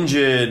 gets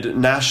injured.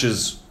 Nash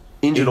is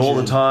injured all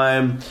the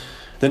time.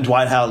 Then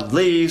Dwight Howard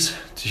leaves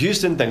to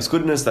Houston. Thanks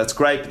goodness. That's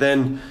great.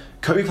 Then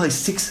Kobe plays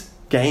 6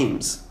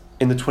 games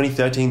in the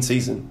 2013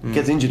 season.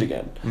 Gets injured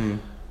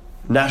again.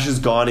 Nash is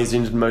gone. He's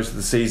injured most of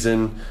the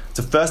season. It's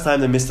the first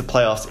time they missed the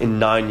playoffs in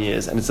 9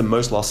 years, and it's the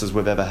most losses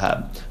we've ever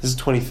had. This is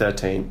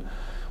 2013.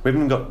 We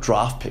haven't even got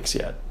draft picks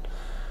yet.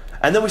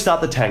 And then we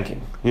start the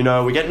tanking.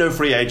 We get no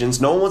free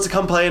agents. No one wants to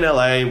come play in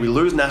LA. We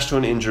lose Nash to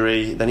an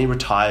injury. Then he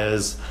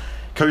retires.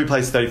 Kobe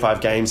plays 35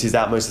 games. He's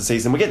out most of the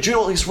season. We get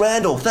Julius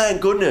Randle. Thank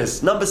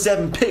goodness. Number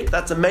 7 pick.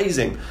 That's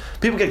amazing.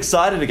 People get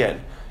excited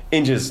again.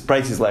 Injures,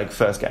 breaks his leg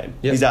first game.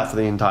 Yep. He's out for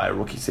the entire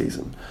rookie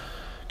season.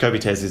 Kobe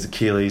tears his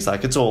Achilles.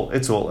 Like, it's all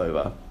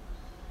over.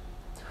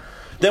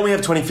 Then we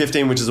have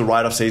 2015, which is a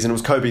write-off season. It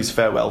was Kobe's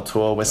farewell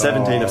tour. We're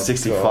 17 of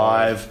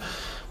 65. God.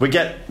 We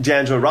get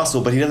D'Angelo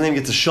Russell, but he doesn't even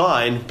get to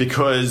shine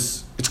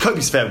because it's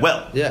Kobe's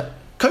farewell. Yeah.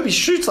 Kobe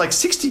shoots like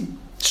 60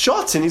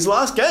 shots in his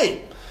last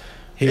game.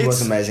 He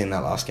was amazing in that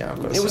last game,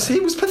 I've got to say. He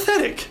was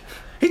pathetic.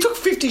 He took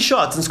 50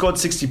 shots and scored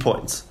 60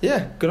 points.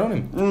 Yeah, good on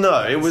him.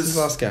 No, it was his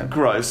last game.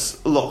 Gross.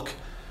 Look,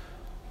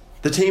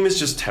 the team is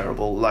just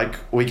terrible. Like,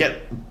 we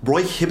get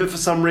Roy Hibbert for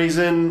some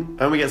reason,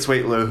 and we get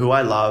Sweet Lou, who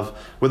I love.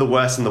 We're the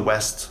worst in the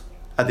West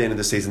at the end of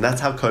the season. That's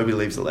how Kobe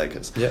leaves the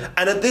Lakers. Yeah.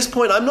 And at this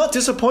point, I'm not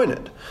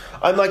disappointed.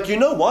 I'm like, you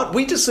know what?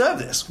 We deserve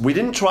this. We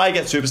didn't try to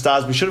get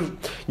superstars. We should have...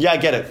 Yeah, I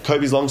get it.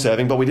 Kobe's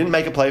long-serving, but we didn't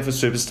make a play for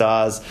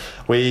superstars.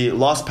 We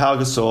lost Pau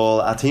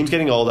Gasol. Our team's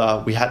getting older.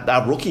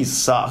 Our rookies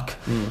suck.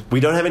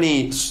 We don't have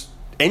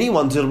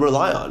anyone to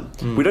rely on.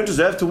 We don't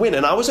deserve to win,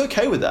 and I was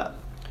okay with that.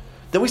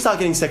 Then we start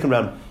getting second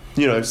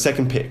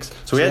picks.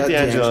 So we had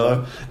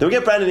D'Angelo. Then we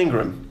get Brandon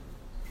Ingram.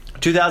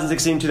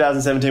 2016,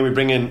 2017, we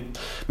bring in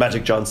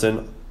Magic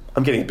Johnson.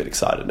 I'm getting a bit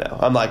excited now.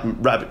 I'm like,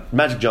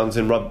 Magic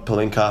Johnson, Rob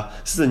Pelinka.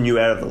 This is a new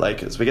era of the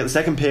Lakers. We get the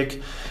second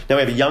pick. Now we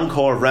have a young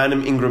core of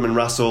Random, Ingram, and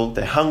Russell.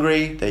 They're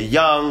hungry. They're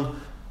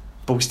young.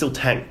 But we still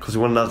tank because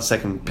we want another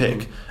second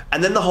pick.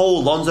 And then the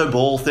whole Lonzo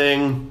Ball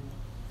thing.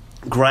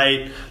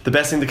 great. The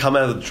best thing to come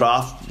out of the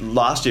draft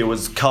last year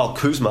was Kyle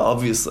Kuzma,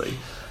 obviously.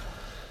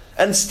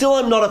 And still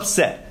I'm not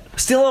upset.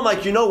 Still, I'm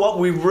like, you know what?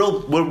 We're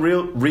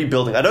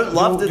rebuilding. I don't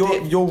love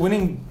your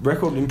winning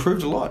record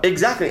improved a lot.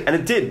 Exactly, and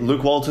it did.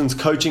 Luke Walton's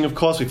coaching, of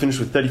course. We finished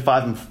with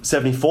 35 and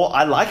 74.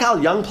 I like our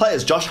young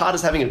players. Josh Hart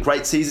is having a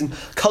great season.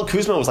 Kyle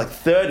Kuzma was like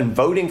third in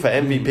voting for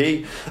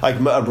MVP, like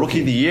a rookie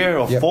of the year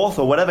or fourth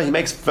or whatever. He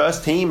makes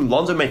first team.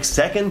 Lonzo makes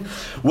second.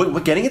 We're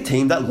getting a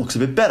team that looks a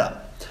bit better.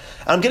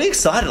 And I'm getting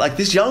excited. Like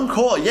this young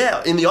core, in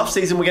the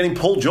offseason we're getting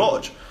Paul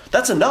George.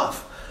 That's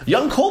enough.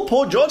 Young core,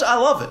 Paul George, I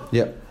love it.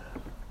 Yep.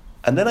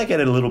 And then I'll get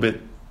a little bit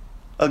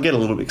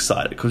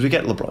excited because we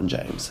get LeBron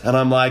James. And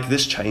I'm like,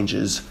 this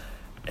changes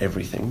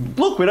everything.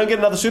 Look, we don't get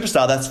another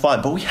superstar, that's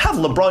fine. But we have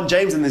LeBron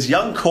James in this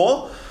young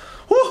core.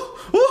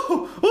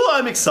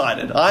 I'm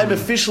excited. I'm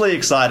officially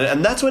excited.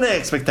 And that's when our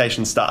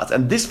expectation starts.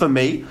 And this, for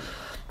me,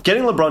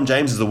 getting LeBron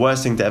James is the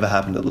worst thing to ever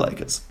happen to the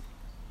Lakers.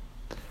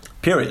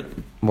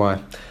 Period.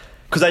 Why?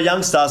 Because our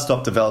young stars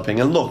stopped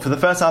developing. And look, for the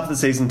first half of the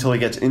season until he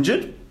gets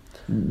injured,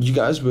 you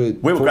guys were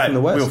great. In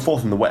the West. We were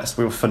fourth in the West.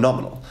 We were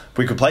phenomenal.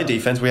 We could play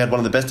defense. We had one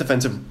of the best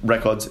defensive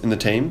records in the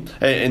team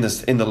in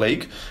the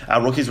league.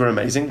 Our rookies were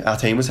amazing. Our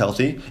team was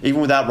healthy.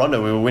 Even without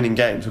Rondo, we were winning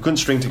games. We couldn't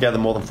string together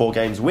more than 4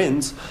 games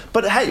wins.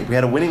 But hey, we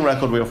had a winning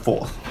record. We were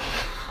fourth.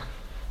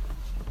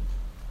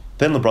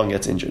 Then LeBron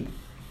gets injured,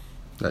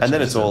 and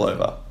then it's all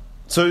over.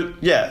 So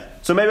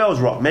maybe I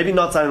was wrong. Maybe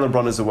not signing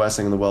LeBron is the worst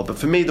thing in the world. But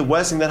for me, the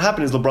worst thing that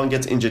happened is LeBron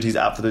gets injured. He's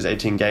out for those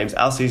 18 games.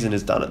 Our season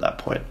is done at that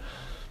point.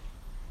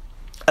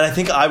 And I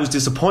think I was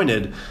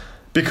disappointed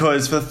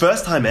because for the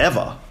first time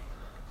ever,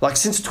 like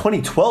since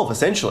 2012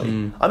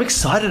 essentially, I'm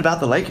excited about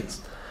the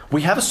Lakers.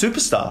 We have a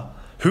superstar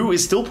who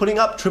is still putting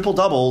up triple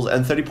doubles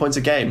and 30 points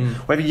a game.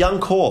 We have a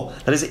young core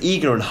that is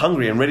eager and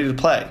hungry and ready to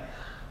play.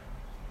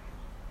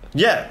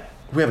 Yeah,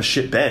 we have a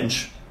shit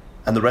bench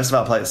and the rest of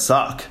our players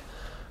suck,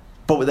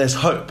 but there's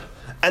hope.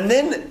 And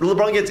then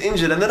LeBron gets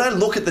injured and then I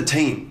look at the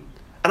team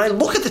and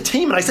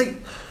I say,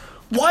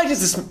 why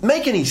does this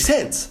make any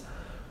sense?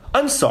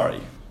 I'm sorry.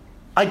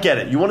 I get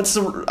it.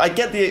 I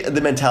get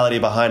the mentality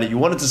behind it. You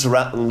wanted to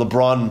surround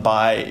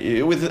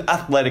LeBron with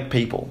athletic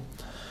people.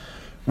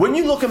 When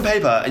you look on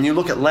paper and you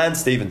look at Lance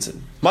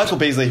Stevenson, Michael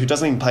Beasley, who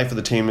doesn't even play for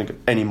the team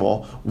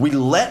anymore, we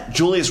let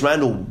Julius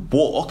Randle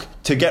walk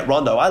to get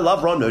Rondo. I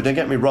love Rondo, don't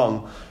get me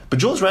wrong, but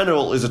Julius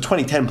Randle is a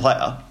 2010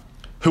 player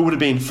who would have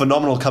been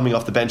phenomenal coming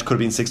off the bench, could have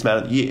been Sixth Man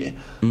of the Year.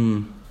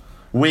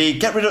 We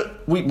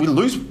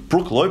lose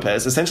Brook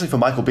Lopez essentially for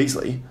Michael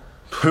Beasley,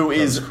 who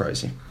is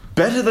crazy.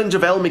 Better than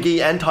JaVale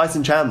McGee and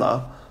Tyson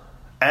Chandler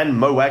and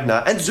Mo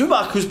Wagner and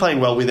Zubac, who's playing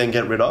well, we then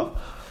get rid of.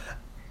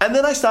 And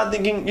then I start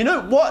thinking, you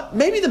know what?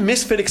 Maybe the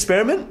misfit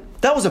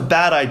experiment, that was a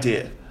bad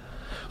idea.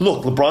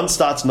 Look, LeBron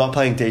starts not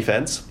playing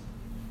defense.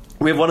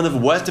 We have one of the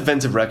worst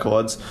defensive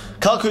records.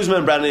 Kyle Kuzma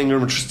and Brandon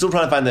Ingram are still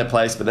trying to find their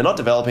place, but they're not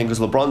developing because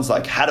LeBron's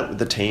had it with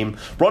the team.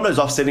 Rondo's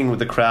off sitting with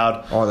the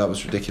crowd. Oh, that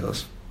was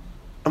ridiculous.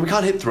 And we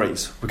can't hit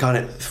threes. We can't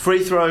hit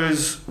free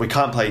throws. We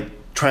can't play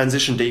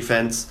transition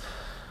defense.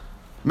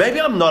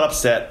 Maybe I'm not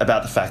upset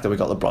about the fact that we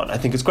got LeBron. I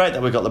think it's great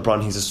that we got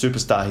LeBron. He's a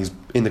superstar. He's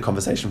in the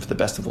conversation for the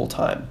best of all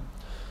time.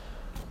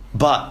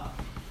 But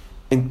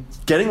in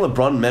getting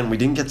LeBron meant we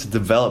didn't get to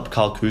develop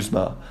Kyle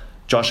Kuzma.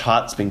 Josh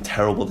Hart's been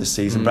terrible this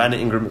season. Brandon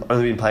Ingram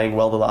only been playing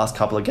well the last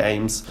couple of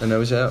games. And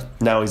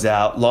now he's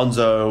out.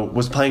 Lonzo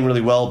was playing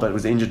really well, but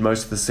was injured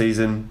most of the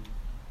season.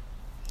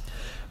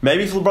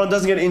 Maybe if LeBron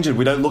doesn't get injured,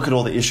 we don't look at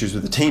all the issues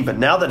with the team. But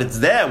now that it's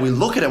there, we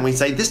look at it and we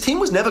say, this team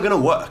was never going to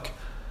work.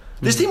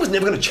 This team was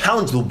never going to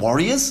challenge the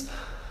Warriors.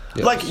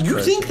 Yep, you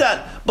think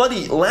that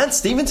bloody Lance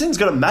Stevenson's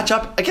going to match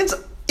up against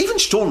even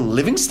Sean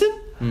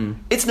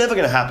Livingston? It's never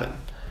going to happen.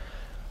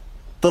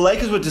 The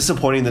Lakers were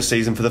disappointing this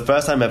season. For the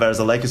first time ever as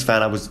a Lakers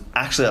fan, I was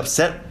actually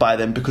upset by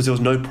them because there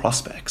was no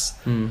prospects.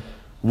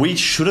 We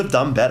should have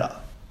done better.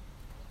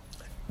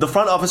 The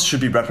front office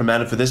should be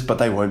reprimanded for this, but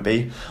they won't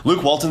be.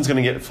 Luke Walton's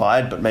going to get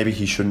fired, but maybe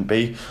he shouldn't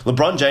be.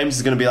 LeBron James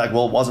is going to be like,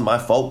 well, it wasn't my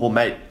fault. Well,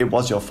 mate, it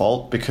was your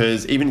fault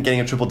because even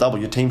getting a triple-double,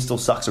 your team still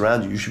sucks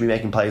around you. You should be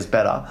making players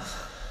better.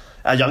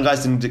 Our young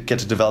guys didn't get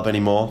to develop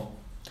anymore.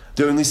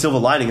 The only silver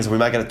lining is we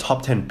might get a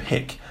top 10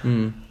 pick.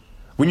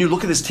 When you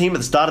look at this team at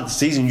the start of the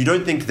season, you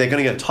don't think they're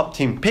going to get a top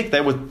 10 pick. They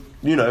were,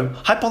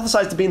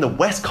 hypothesized to be in the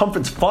West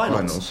Conference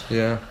Finals.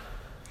 Yeah.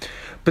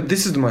 But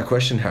this is my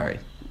question, Harry.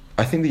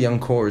 I think the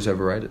young core is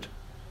overrated.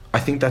 I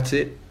think that's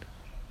it.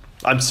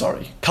 I'm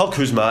sorry. Kyle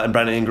Kuzma and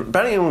Brandon Ingram.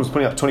 Brandon Ingram was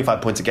putting up 25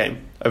 points a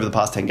game over the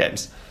past 10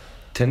 games.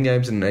 10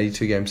 games in an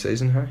 82-game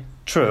season, Harry?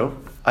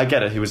 True. I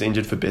get it. He was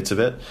injured for bits of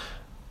it.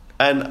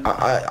 And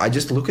I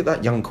just look at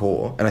that young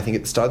core, and I think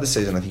at the start of the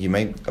season, I think you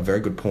made a very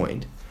good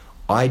point.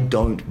 I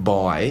don't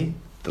buy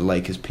the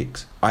Lakers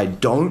picks. I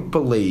don't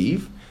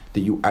believe that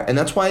you... And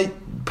that's why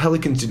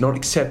Pelicans did not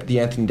accept the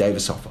Anthony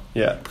Davis offer.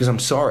 Yeah. Because I'm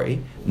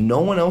sorry,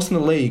 no one else in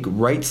the league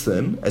rates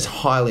them as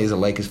highly as a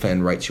Lakers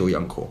fan rates your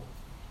young core.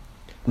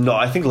 No,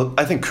 I think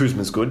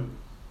Kuzma's good.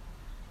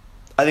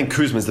 I think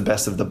Kuzma's the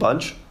best of the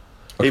bunch.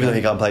 even though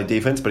he can't play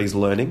defense, but he's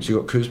learning. So you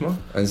got Kuzma,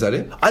 and is that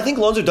it? I think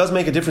Lonzo does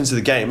make a difference to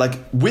the game. Like,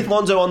 with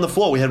Lonzo on the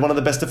floor, we had one of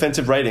the best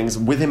defensive ratings.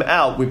 With him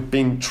out, we've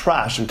been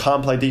trash and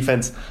can't play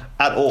defense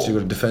at all. So you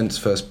got a defense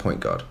first point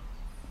guard.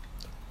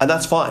 And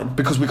that's fine,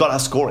 because we got our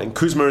scoring.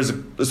 Kuzma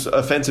is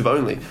offensive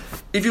only.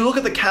 If you look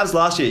at the Cavs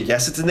last year,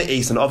 yes, it's in the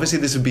East, and obviously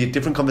this would be a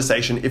different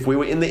conversation if we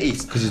were in the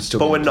East. Because it's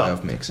still but we're in the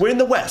playoff mix. We're in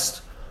the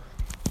West.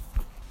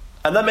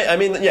 And that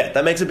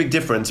that makes a big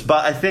difference.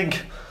 But I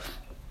think,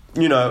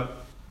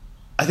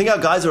 I think our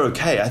guys are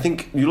okay. I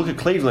think you look at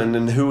Cleveland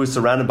and who was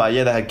surrounded by,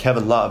 they had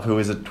Kevin Love, who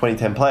is a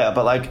 2010 player,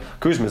 but like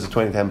Kuzma is a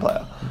 2010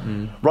 player.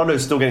 Mm-hmm.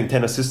 Rondo's still getting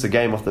 10 assists a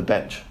game off the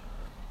bench.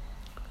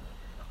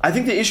 I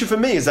think the issue for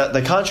me is that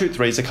they can't shoot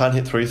threes, they can't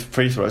hit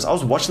free throws. I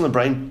was watching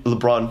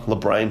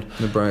LeBron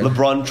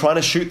trying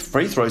to shoot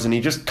free throws and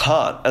he just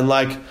can't. And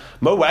like,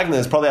 Mo Wagner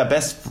is probably our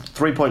best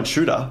 3-point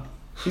shooter.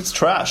 He's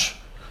trash.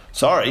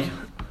 Sorry.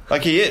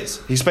 Like, he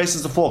is. He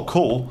spaces the floor,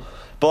 cool.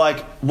 But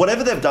like,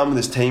 whatever they've done with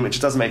this team, it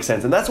just doesn't make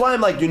sense. And that's why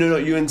I'm like,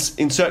 you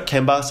insert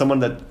Kemba, someone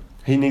that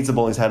he needs the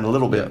ball in his hand a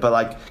little bit, but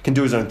like can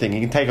do his own thing. He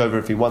can take over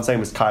if he wants.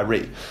 Same as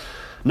Kyrie.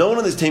 No one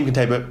on this team can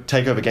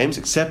take over games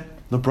except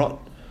LeBron.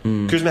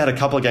 Kuzma had a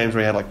couple of games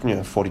where he had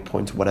like 40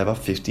 points or whatever,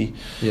 50.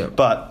 Yeah.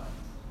 But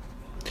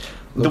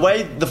the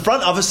way the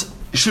front office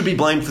should be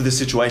blamed for this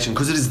situation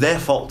because it is their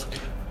fault.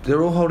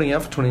 They're all holding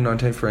out for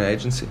 2019 free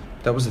agency.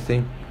 That was the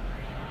thing.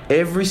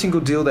 Every single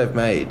deal they've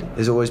made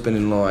has always been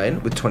in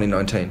line with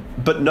 2019.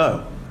 But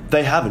no,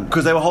 they haven't,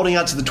 because they were holding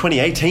out to the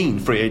 2018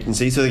 free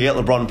agency so they get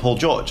LeBron and Paul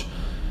George.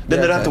 Then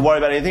they don't have to worry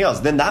about anything else.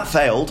 Then that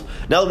failed.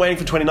 Now they're waiting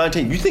for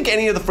 2019. You think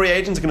any of the free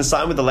agents are going to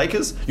sign with the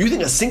Lakers? You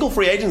think a single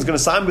free agent is going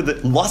to sign with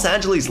the Los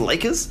Angeles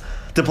Lakers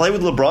to play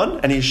with LeBron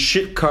and his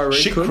shit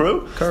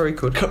crew? Kyrie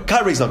could.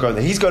 Kyrie's not going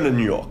there. He's going to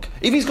New York.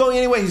 If he's going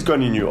anywhere, he's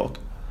going to New York.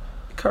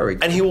 Kyrie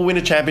could. And he will win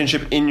a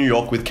championship in New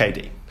York with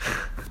KD.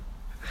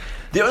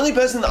 The only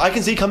person that I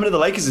can see coming to the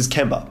Lakers is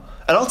Kemba.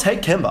 And I'll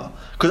take Kemba,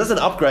 because that's an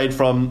upgrade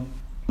from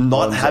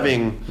not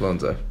having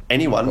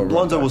anyone.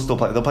 Lonzo will still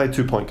play. They'll play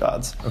 2-point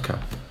guards. Okay.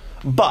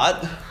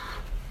 But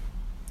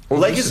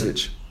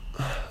Lakers,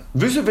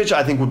 Vucevic,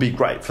 I think, would be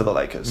great for the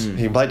Lakers. He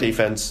can play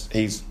defense.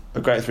 He's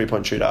a great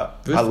 3-point shooter.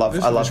 I love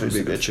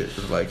Vucevic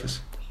for the Lakers.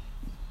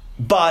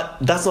 But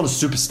that's not a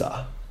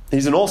superstar.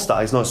 He's an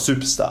all-star. He's not a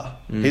superstar.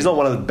 He's not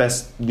one of the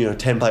best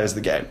 10 players of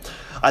the game.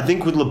 I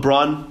think with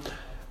LeBron,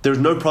 there is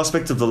no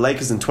prospect of the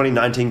Lakers in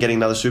 2019 getting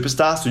another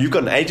superstar. So you've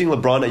got an aging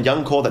LeBron, a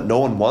young core that no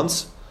one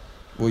wants.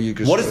 Well, you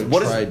could what is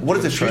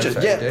the future?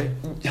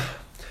 Yeah.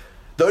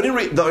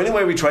 The only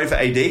way we trade for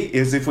AD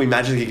is if we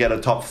magically get a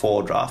top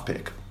 4 draft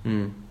pick.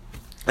 And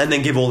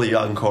then give all the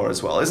young core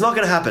as well. It's not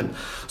going to happen.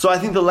 So I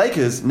think the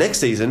Lakers next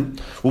season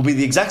will be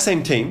the exact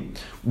same team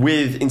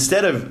with,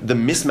 instead of the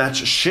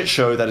mismatch shit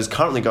show that is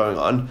currently going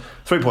on,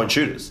 3-point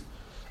shooters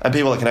and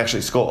people that can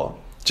actually score.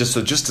 Just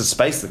to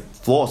space the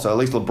floor so at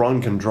least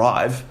LeBron can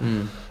drive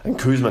and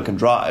Kuzma can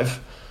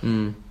drive.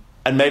 And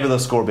maybe they'll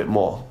score a bit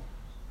more.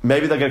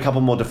 Maybe they'll get a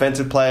couple more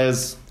defensive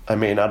players. I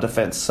mean, our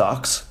defense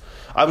sucks.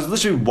 I was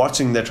literally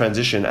watching their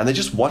transition, and they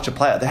just watch a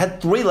player. They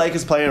had 3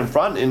 Lakers players in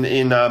front in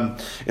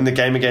the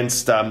game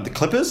against the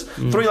Clippers.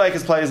 3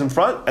 Lakers players in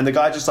front, and the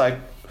guy just like,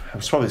 it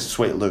was probably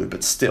Sweet Lou,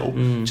 but still,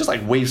 just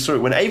like weaves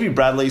through. When Avery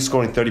Bradley is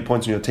scoring 30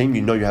 points on your team,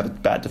 you know you have a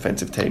bad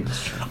defensive team.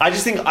 I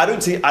just think I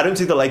don't see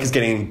the Lakers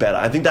getting any better.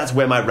 I think that's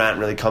where my rant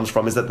really comes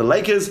from. Is that the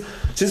Lakers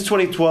since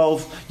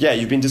 2012,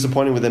 you've been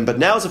disappointing with them, but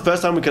now is the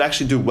first time we could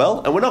actually do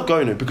well, and we're not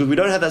going to because we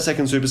don't have that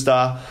second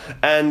superstar,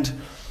 and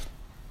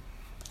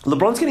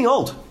LeBron's getting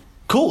old.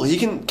 Cool, he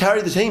can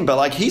carry the team, but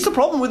like he's the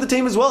problem with the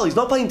team as well. He's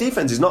not playing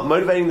defense. He's not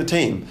motivating the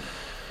team.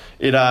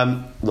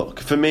 Look,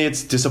 for me,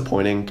 it's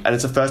disappointing, and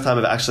it's the first time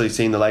I've actually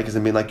seen the Lakers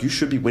and been like, you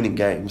should be winning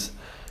games,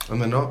 and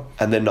they're not.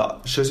 And they're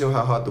not. Shows you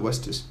how hard the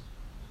West is.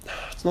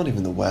 It's not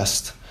even the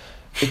West.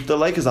 If the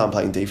Lakers aren't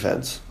playing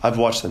defense, I've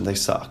watched them. They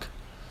suck.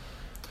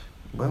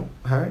 Well,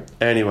 Harry.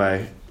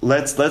 Anyway,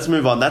 let's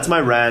move on. That's my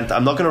rant.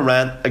 I'm not going to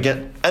rant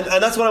again, and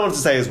that's what I wanted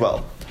to say as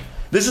well.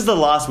 This is the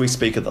last we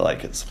speak of the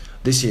Lakers.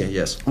 This year,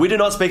 yes. We do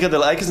not speak of the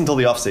Lakers until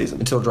the off-season.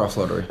 Until draft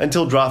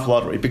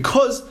lottery.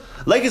 Because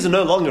Lakers are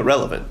no longer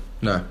relevant.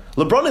 No.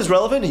 LeBron is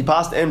relevant. He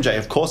passed MJ.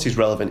 Of course he's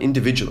relevant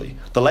individually.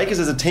 The Lakers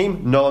as a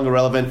team, no longer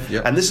relevant.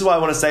 Yep. And this is why I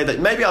want to say that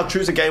maybe I'll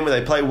choose a game where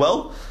they play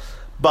well.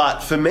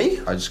 But for me,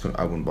 I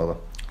wouldn't bother.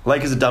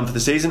 Lakers are done for the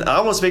season. And I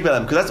want to speak about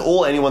them because that's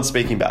all anyone's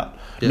speaking about.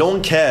 Yes. No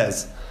one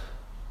cares.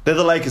 They're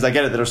the Lakers. I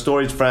get it. They're a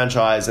storied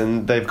franchise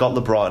and they've got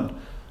LeBron.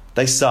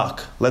 They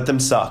suck. Let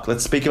them suck.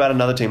 Let's speak about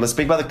another team. Let's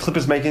speak about the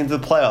Clippers making it into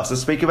the playoffs.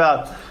 Let's speak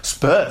about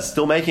Spurs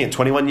still making it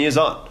 21 years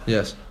on.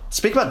 Yes.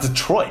 Speak about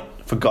Detroit,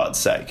 for God's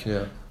sake.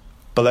 Yeah.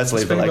 But let's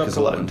leave the Lakers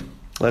alone.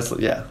 Let's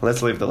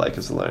leave the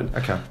Lakers alone.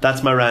 Okay.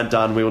 That's my rant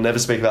done. We will never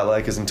speak about the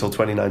Lakers until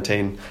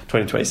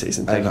 2019-2020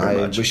 season. Thank you very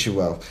much. I wish you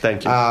well.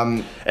 Thank you.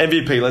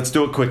 MVP, let's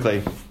do it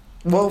quickly.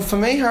 Well, for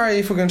me, Harry,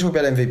 if we're going to talk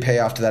about MVP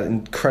after that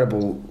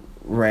incredible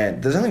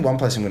rant, there's only one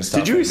place I'm going to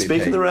start. Did you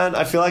speak in the rant?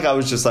 I feel like I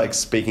was just like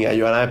speaking at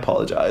you, and I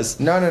apologize.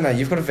 No,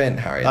 you've got a vent,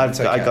 Harry. I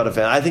got a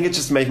vent. I think it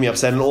just made me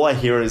upset, and all I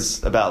hear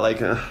is about like,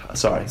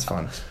 sorry, it's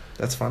fine.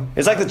 That's fun.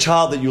 It's like the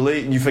child that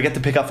you forget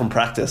to pick up from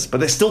practice, but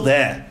they're still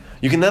there.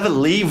 You can never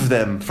leave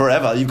them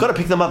forever. You've got to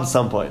pick them up at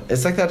some point.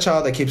 It's like that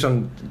child that keeps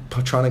on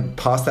trying to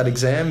pass that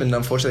exam, and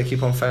unfortunately they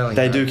keep on failing.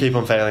 They do keep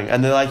on failing.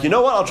 And they're like, you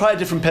know what? I'll try a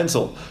different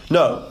pencil.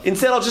 No.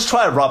 Instead, I'll just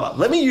try a rubber.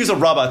 Let me use a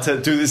rubber to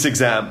do this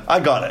exam.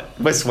 I got it.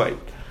 We're sweet.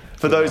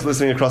 For those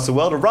listening across the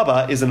world, a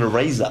rubber is an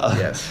eraser,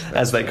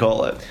 as they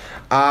call it.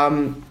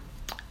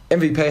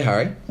 MVP,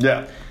 Harry.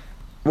 Yeah.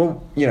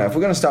 Well, if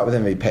we're going to start with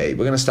MVP,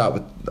 we're going to start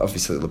with,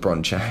 obviously,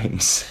 LeBron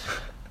James.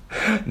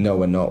 No,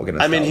 we're not. We're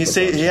going to.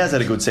 He has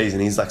had a good season.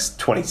 He's like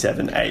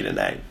 27, 8 and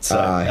 8.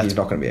 So he's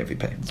not going to be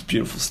MVP. It's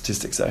beautiful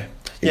statistics, though.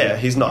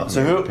 He's not.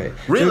 So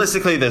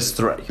realistically, there's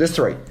three. There's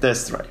three.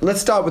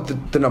 Let's start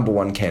with the number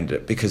one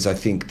candidate, because I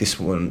think this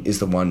one is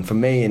the one for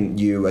me and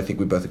you. I think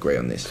we both agree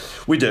on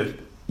this. We do.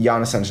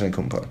 Giannis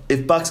Antetokounmpo.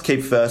 If Bucks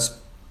keep first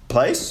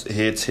place,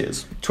 it's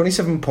his.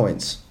 27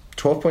 points,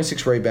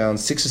 12.6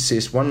 rebounds, 6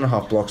 assists,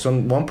 1.5 blocks,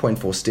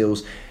 1.4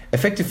 steals.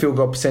 Effective field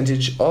goal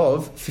percentage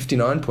of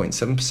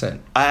 59.7%.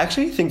 I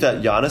actually think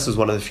that Giannis is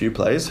one of the few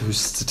players whose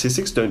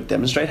statistics don't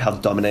demonstrate how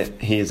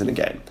dominant he is in a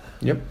game.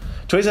 Yep.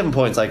 27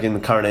 points, like in the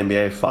current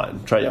NBA, fine.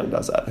 Trae Young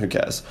does that. Who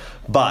cares?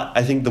 But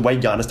I think the way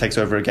Giannis takes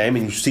over a game,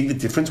 and you see the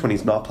difference when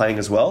he's not playing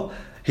as well.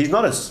 He's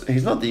not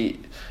the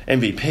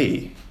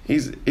MVP.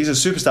 He's a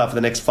superstar for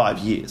the next 5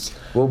 years.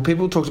 Well,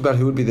 people talked about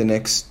who would be the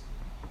next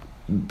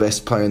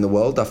best player in the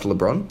world after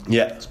LeBron.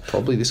 Yeah. It's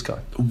probably this guy.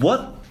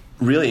 What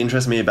really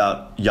interests me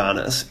about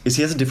Giannis is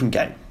he has a different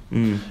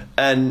game.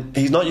 And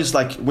he's not just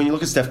like, when you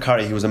look at Steph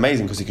Curry, he was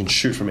amazing because he can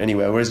shoot from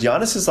anywhere. Whereas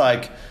Giannis is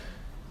like,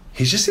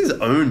 he's just his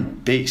own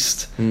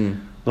beast.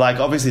 Like,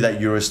 obviously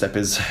that Euro step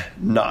is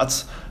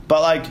nuts.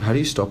 But like, how do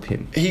you stop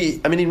him?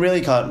 He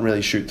really can't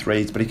really shoot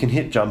threes, but he can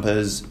hit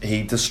jumpers.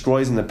 He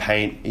destroys in the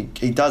paint.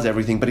 He does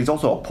everything, but he's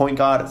also a point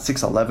guard at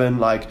 6'11".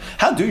 Like,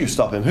 how do you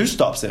stop him? Who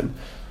stops him?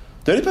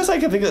 The only person I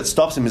can think that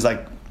stops him is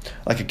like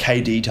a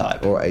KD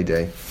type. Or AD.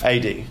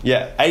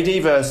 Yeah.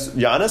 AD versus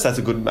Giannis, that's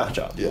a good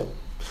matchup. Yeah.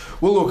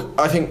 Well, look,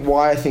 I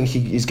think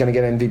he's going to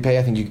get MVP,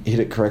 I think you hit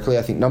it correctly.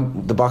 I think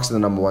the Bucks are the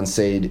number one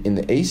seed in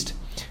the East,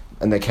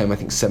 and they came, I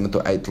think, 7th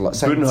or 8th.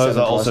 Budenholzer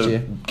also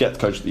gets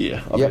Coach of the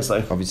Year, obviously.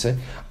 Yep, obviously.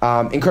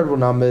 Incredible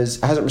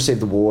numbers. Hasn't received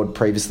the award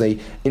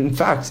previously. In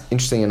fact,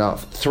 interesting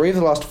enough, 3 of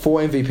the last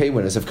 4 MVP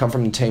winners have come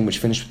from the team which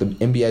finished with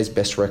the NBA's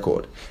best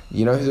record.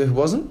 You know who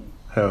wasn't?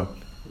 Who?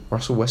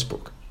 Russell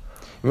Westbrook.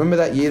 Remember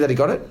that year that he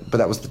got it? But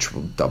that was the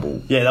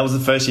triple-double. Yeah, that was the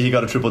first year he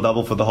got a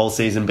triple-double for the whole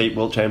season, beat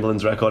Wilt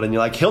Chamberlain's record, and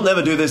you're like, he'll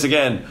never do this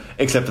again,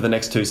 except for the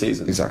next 2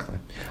 seasons. Exactly.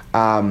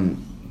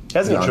 He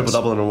hasn't got a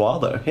triple-double in a while,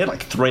 though. He had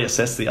like 3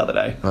 assists the other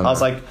day. I was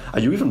like, are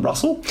you even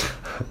Russell?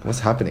 What's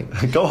happening?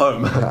 Go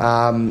home.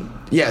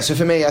 So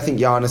for me, I think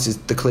Giannis is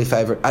the clear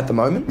favourite at the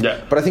moment.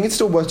 Yeah. But I think it's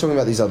still worth talking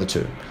about these other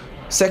 2.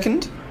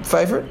 Second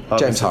favourite,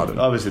 James Harden.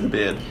 Obviously the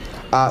beard.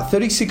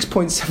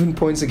 36.7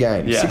 points a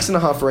game,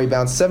 6.5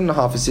 rebounds,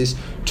 7.5 assists,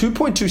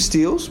 2.2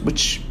 steals,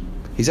 which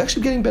he's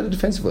actually getting better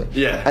defensively.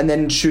 Yeah. And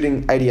then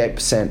shooting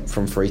 88%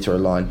 from free throw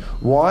line.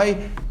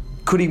 Why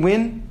could he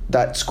win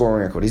that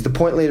scoring record? He's the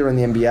point leader in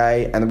the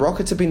NBA, and the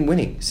Rockets have been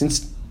winning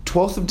since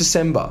 12th of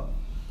December.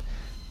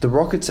 The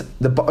Rockets,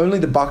 only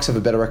the Bucks have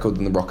a better record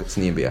than the Rockets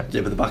in the NBA.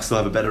 Yeah, but the Bucks still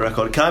have a better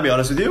record. Can I be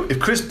honest with you? If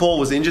Chris Paul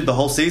was injured the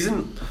whole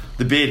season,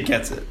 the beard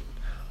gets it.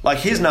 Like,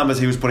 his numbers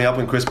he was putting up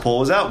when Chris Paul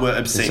was out were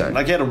obscene. Insane.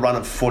 Like, he had a run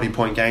of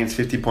 40-point games,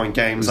 50-point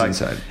games. It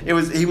was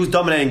insane. He was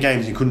dominating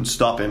games. You couldn't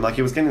stop him. Like,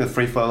 he was getting the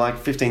free throw like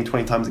 15,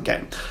 20 times a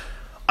game.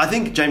 I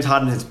think James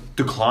Harden has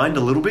declined a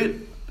little bit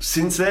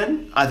since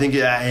then. I think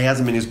he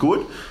hasn't been as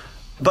good.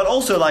 But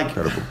also, like,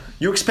 incredible.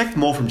 You expect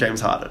more from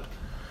James Harden.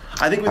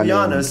 I think with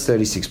Giannis...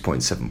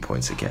 36.7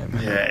 points a game.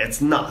 Yeah,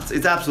 it's nuts.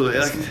 It's absolutely...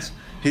 nuts.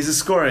 He's a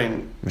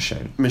scoring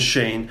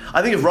machine.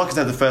 I think if Rockets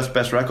had the first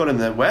best record in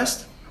the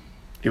West...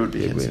 It would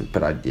be his.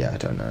 But I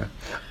don't know.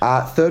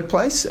 Third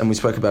place, and we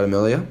spoke about him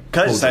earlier.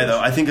 Can I just say, though,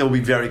 I think it will be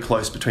very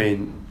close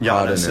between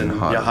Giannis and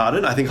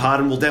Harden. I think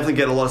Harden will definitely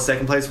get a lot of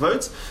second place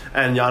votes,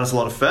 and Giannis a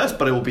lot of first,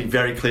 but it will be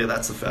very clear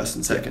that's the first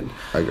and second. Yeah,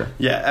 I agree.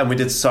 Yeah, and we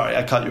did, sorry,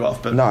 I cut you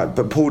off.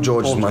 But Paul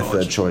George is my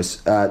third choice.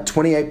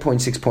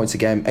 28.6 points a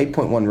game,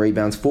 8.1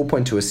 rebounds,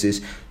 4.2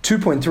 assists,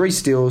 2.3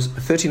 steals,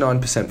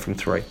 39% from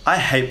 3. I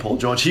hate Paul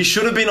George. He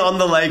should have been on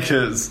the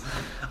Lakers.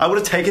 I would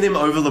have taken him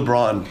over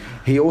LeBron.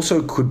 He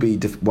also could be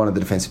one of the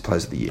defensive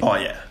players of the year. Oh,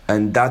 yeah.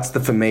 And that's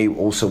for me,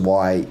 also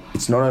why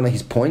it's not only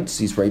his points,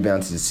 his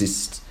rebounds, his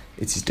assists,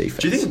 it's his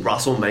defense. Do you think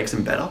Russell makes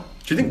him better?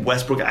 Do you think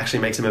Westbrook actually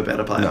makes him a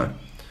better player? No.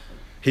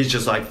 He's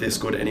just like this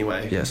good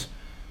anyway. Yes.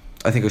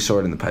 I think I saw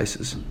it in the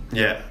Pacers.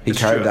 Yeah. He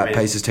carried that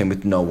Pacers team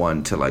with no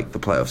one to like the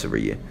playoffs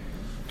every year.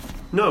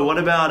 No, what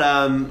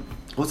about,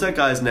 what's that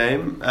guy's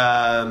name?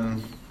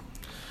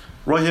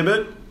 Roy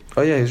Hibbert?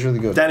 Oh, yeah, he's really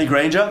good. Danny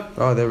Granger?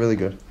 Oh, they're really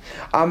good.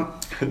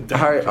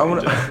 Harry, I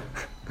want to...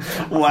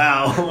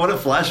 Wow, what a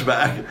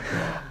flashback.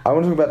 I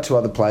want to talk about 2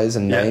 other players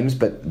and names,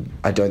 but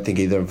I don't think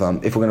either of them...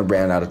 If we're going to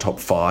round out a top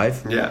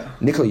 5... Yeah.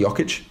 Nikola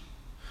Jokic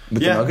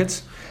with the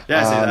Nuggets.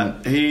 Yeah,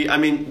 I see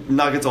that.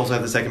 Nuggets also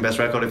have the second best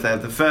record. If they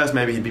had the first,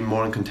 maybe he'd be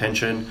more in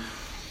contention.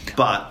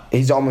 But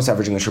he's almost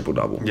averaging a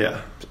triple-double.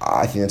 Yeah.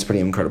 I think that's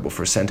pretty incredible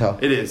for a centre.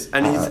 It is.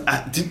 And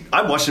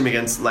I watched him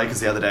against Lakers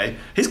the other day.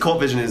 His court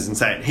vision is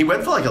insane. He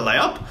went for like a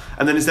layup,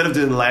 and then instead of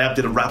doing the layup,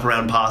 did a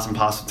wraparound pass and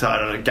passed it to, I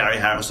don't know, Gary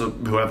Harris or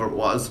whoever it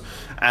was,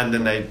 and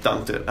then they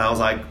dunked it. And I was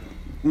like,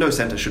 no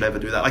centre should ever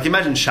do that. Like,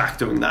 imagine Shaq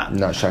doing that.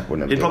 No, Shaq would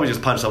never. He'd probably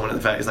just punch someone in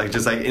the face, like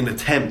just like in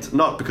attempt,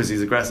 not because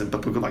he's aggressive,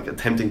 but because like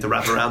attempting to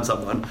wrap around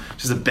someone,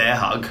 just a bear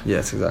hug.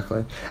 Yes,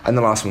 exactly. And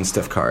the last one's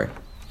Steph Curry.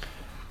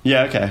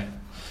 Yeah, okay.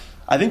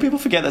 I think people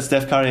forget that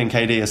Steph Curry and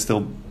KD are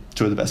still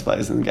two of the best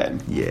players in the game.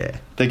 Yeah,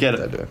 they get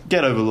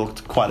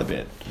overlooked quite a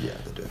bit. Yeah,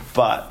 they do.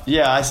 But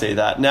yeah, I see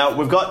that. Now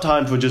we've got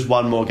time for just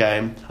one more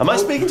game. Am I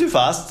speaking too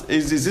fast?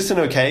 Is this an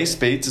okay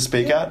speed to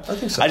speak at? I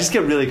think so. I just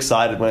get really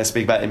excited when I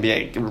speak about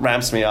NBA. It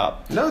ramps me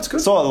up. No, it's good.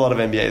 Saw a lot of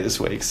NBA this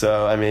week,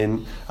 so I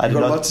mean, I've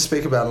got a lot to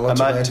speak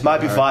about. I might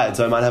be fired,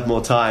 so I might have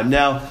more time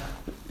now.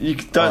 You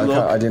don't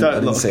look. I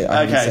didn't see.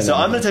 Okay, so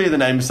I'm going to tell you the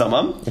name of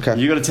someone. Okay,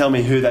 you got to tell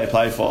me who they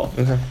play for.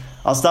 Okay.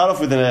 I'll start off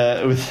with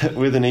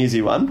an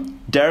easy one.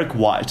 Derek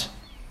White.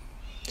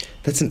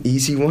 That's an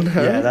easy one,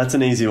 huh? Yeah, that's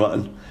an easy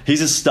one.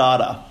 He's a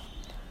starter.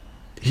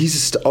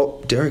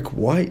 Derek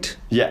White.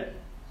 Yeah.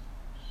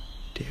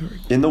 Derek.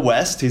 In the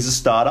West, he's a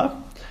starter.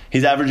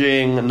 He's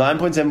averaging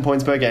 9.7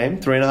 points per game,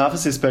 3.5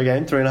 assists per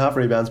game, 3.5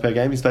 rebounds per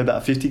game. He's played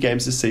about 50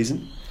 games this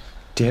season.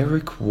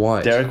 Derek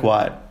White.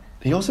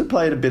 He also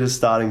played a bit of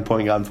starting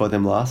point guard for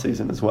them last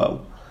season as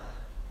well.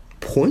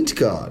 Point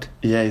guard?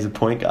 Yeah, he's a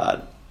point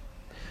guard.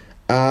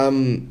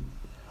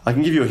 I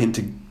can give you a hint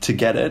to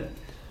get it.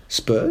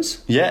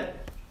 Spurs? Yeah.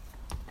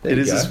 It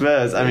is the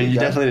Spurs. I mean, you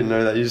go. definitely didn't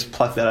know that. You just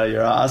plucked that out of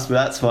your ass, but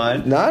that's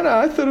fine. No,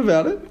 I thought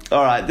about it.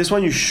 All right, this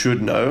one you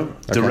should know.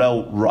 Okay.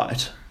 Darrell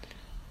Wright.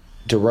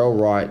 Darrell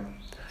Wright.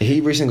 He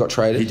recently got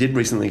traded. He did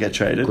recently get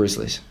traded.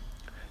 Grizzlies.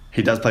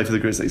 He does play for the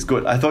Grizzlies.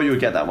 Good. I thought you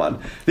would get that one.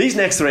 These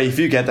next three, if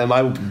you get them,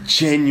 I will be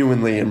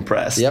genuinely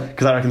impressed. Yep.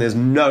 Because I reckon there's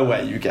no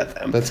way you get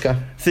them. Let's go.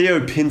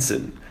 Theo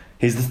Pinson.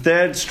 He's the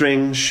third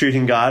string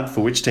shooting guard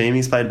for which team?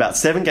 He's played about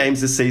 7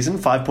 games this season,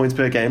 5 points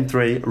per game,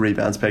 3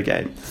 rebounds per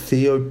game.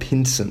 Theo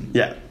Pinson.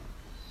 Yeah.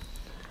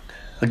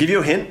 I'll give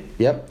you a hint.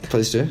 Yep,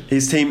 please do.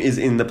 His team is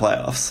in the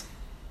playoffs.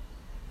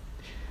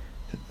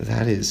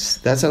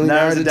 That's only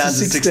narrowed it down to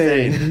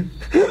 16.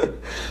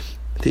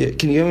 Theo,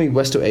 can you give me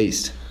West or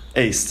East?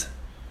 East.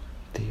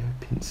 Theo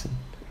Pinson.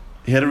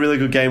 He had a really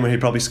good game where he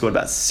probably scored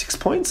about 6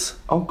 points.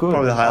 Oh, good.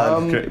 Probably the highlight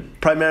of his career.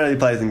 Primarily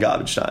plays in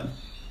garbage time.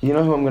 You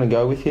know who I'm going to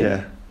go with here?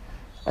 Yeah.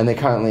 And they're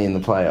currently in the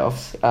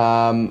playoffs.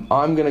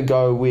 I'm going to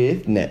go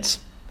with Nets.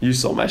 You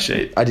saw my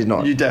sheet. I did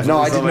not. You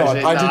definitely saw my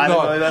sheet. I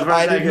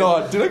did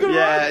not. Did I get it right?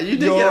 Yeah, you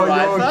did get it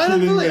right. I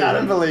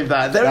don't believe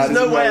that. There is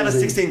no way out of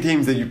 16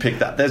 teams that you picked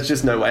that. There's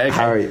just no way. Okay.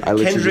 Harry, I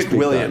literally Kendrick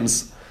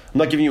Williams. I'm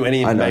not giving you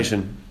any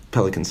information.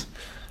 Pelicans.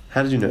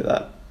 How did you know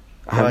that?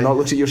 I have not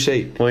looked at your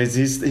sheet. Well,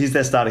 he's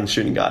their starting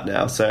shooting guard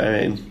now, so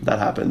I mean that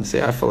happens. See,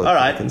 I follow. All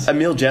right, Pelicans.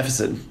 Emil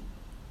Jefferson.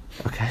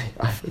 Okay.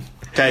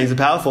 Okay, he's a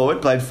power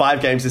forward. Played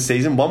 5 games this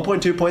season.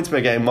 1.2 points per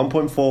game.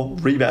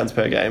 1.4 rebounds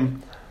per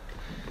game.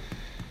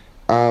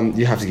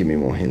 You have to give me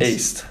more hints.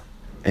 East.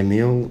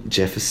 Emil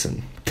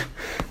Jefferson.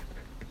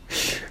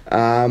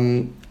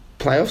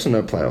 Playoffs or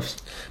no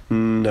playoffs?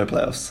 No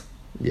playoffs.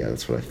 Yeah,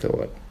 that's what I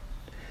thought.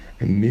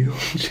 Emil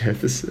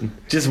Jefferson.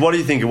 Just what do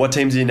you think? What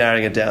teams are you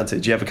narrowing it down to?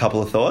 Do you have a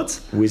couple of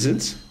thoughts?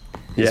 Wizards.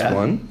 Yeah. Is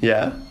one.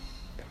 Yeah.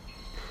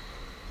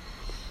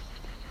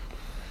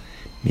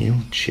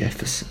 Emil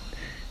Jefferson.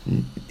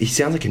 He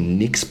sounds like a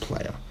Knicks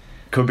player.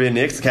 Could be a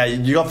Knicks. Okay,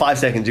 you got 5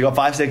 seconds. You got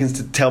 5 seconds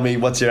to tell me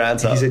what's your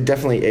answer. He's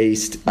definitely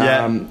East.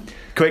 Yeah.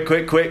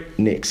 Quick.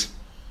 Knicks.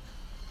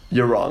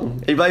 You're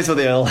wrong. He plays for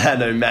the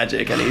Orlando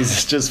Magic and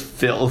he's just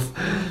filth.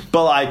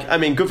 But, like, I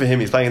mean, good for him.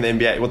 He's playing in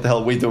the NBA. What the hell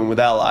are we doing with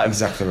our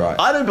lives? Exactly right.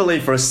 I don't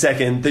believe for a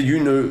second that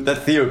you knew that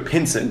Theo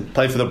Pinson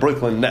played for the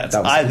Brooklyn Nets.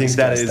 That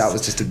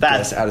was just a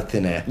guess out of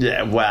thin air.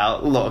 Yeah,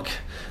 wow. Look,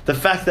 the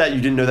fact that you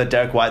didn't know that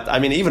Derek White... I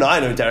mean, even I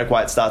know Derek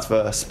White starts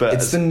for Spurs.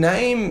 It's the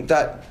name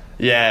that...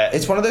 Yeah.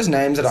 It's one of those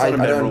names that I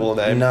don't...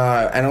 Name.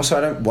 No, and also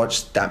I don't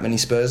watch that many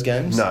Spurs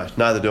games. No,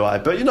 neither do I.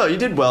 But, you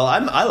did well.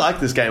 I like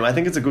this game. I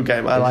think it's a good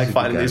game. I like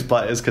finding these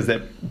players because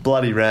they're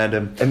bloody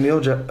random.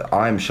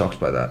 I'm shocked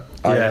by that.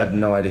 I had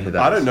no idea who that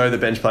is. I don't know the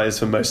bench players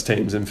for most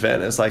teams, in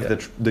fairness, like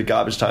the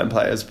garbage time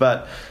players.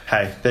 But,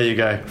 hey, there you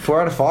go.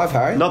 4 out of 5,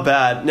 Harry. Not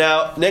bad.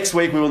 Now, next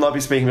week we will not be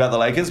speaking about the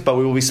Lakers, but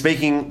we will be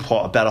speaking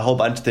about a whole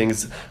bunch of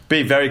things.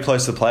 Be very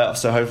close to the playoffs,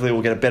 so hopefully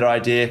we'll get a better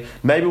idea.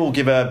 Maybe we'll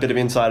give a bit of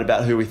insight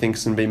about who we think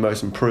is going to be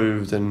most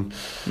improved and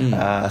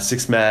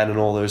sixth man and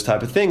all those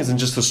type of things and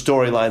just the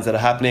storylines that are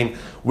happening.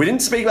 We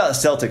didn't speak about the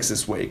Celtics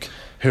this week,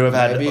 who have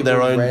had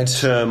their own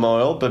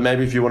turmoil, but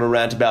maybe if you want to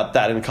rant about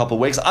that in a couple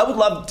of weeks. I would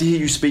love to hear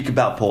you speak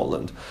about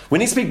Portland. We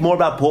need to speak more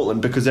about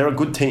Portland because they're a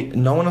good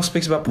team. No one else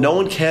speaks about Portland. No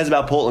one cares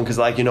about Portland because,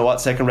 like, you know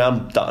what? Second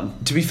round, done.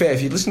 To be fair,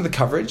 if you listen to the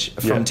coverage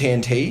from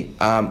TNT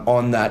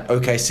on that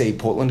OKC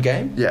Portland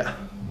game, yeah,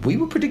 we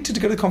were predicted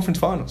to go to the conference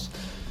finals.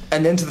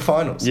 and then to the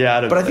finals.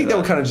 Yeah, but I think they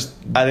were kind of just.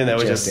 I think they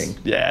were jesting.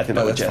 I think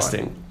they were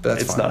jesting. But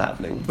it's fine. not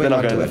happening. They're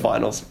not going to the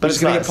finals. But it's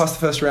going to get past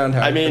the first round.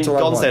 Harry. I mean,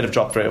 Golden State have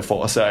dropped 3 or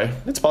 4, so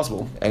it's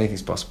possible.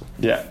 Anything's possible.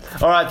 Yeah.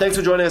 All right. Thanks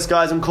for joining us,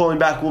 guys. I'm calling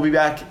back. We'll be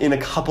back in a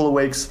couple of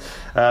weeks.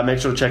 Make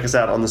sure to check us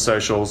out on the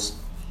socials.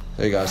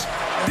 There you guys.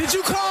 Did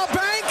you call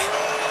back?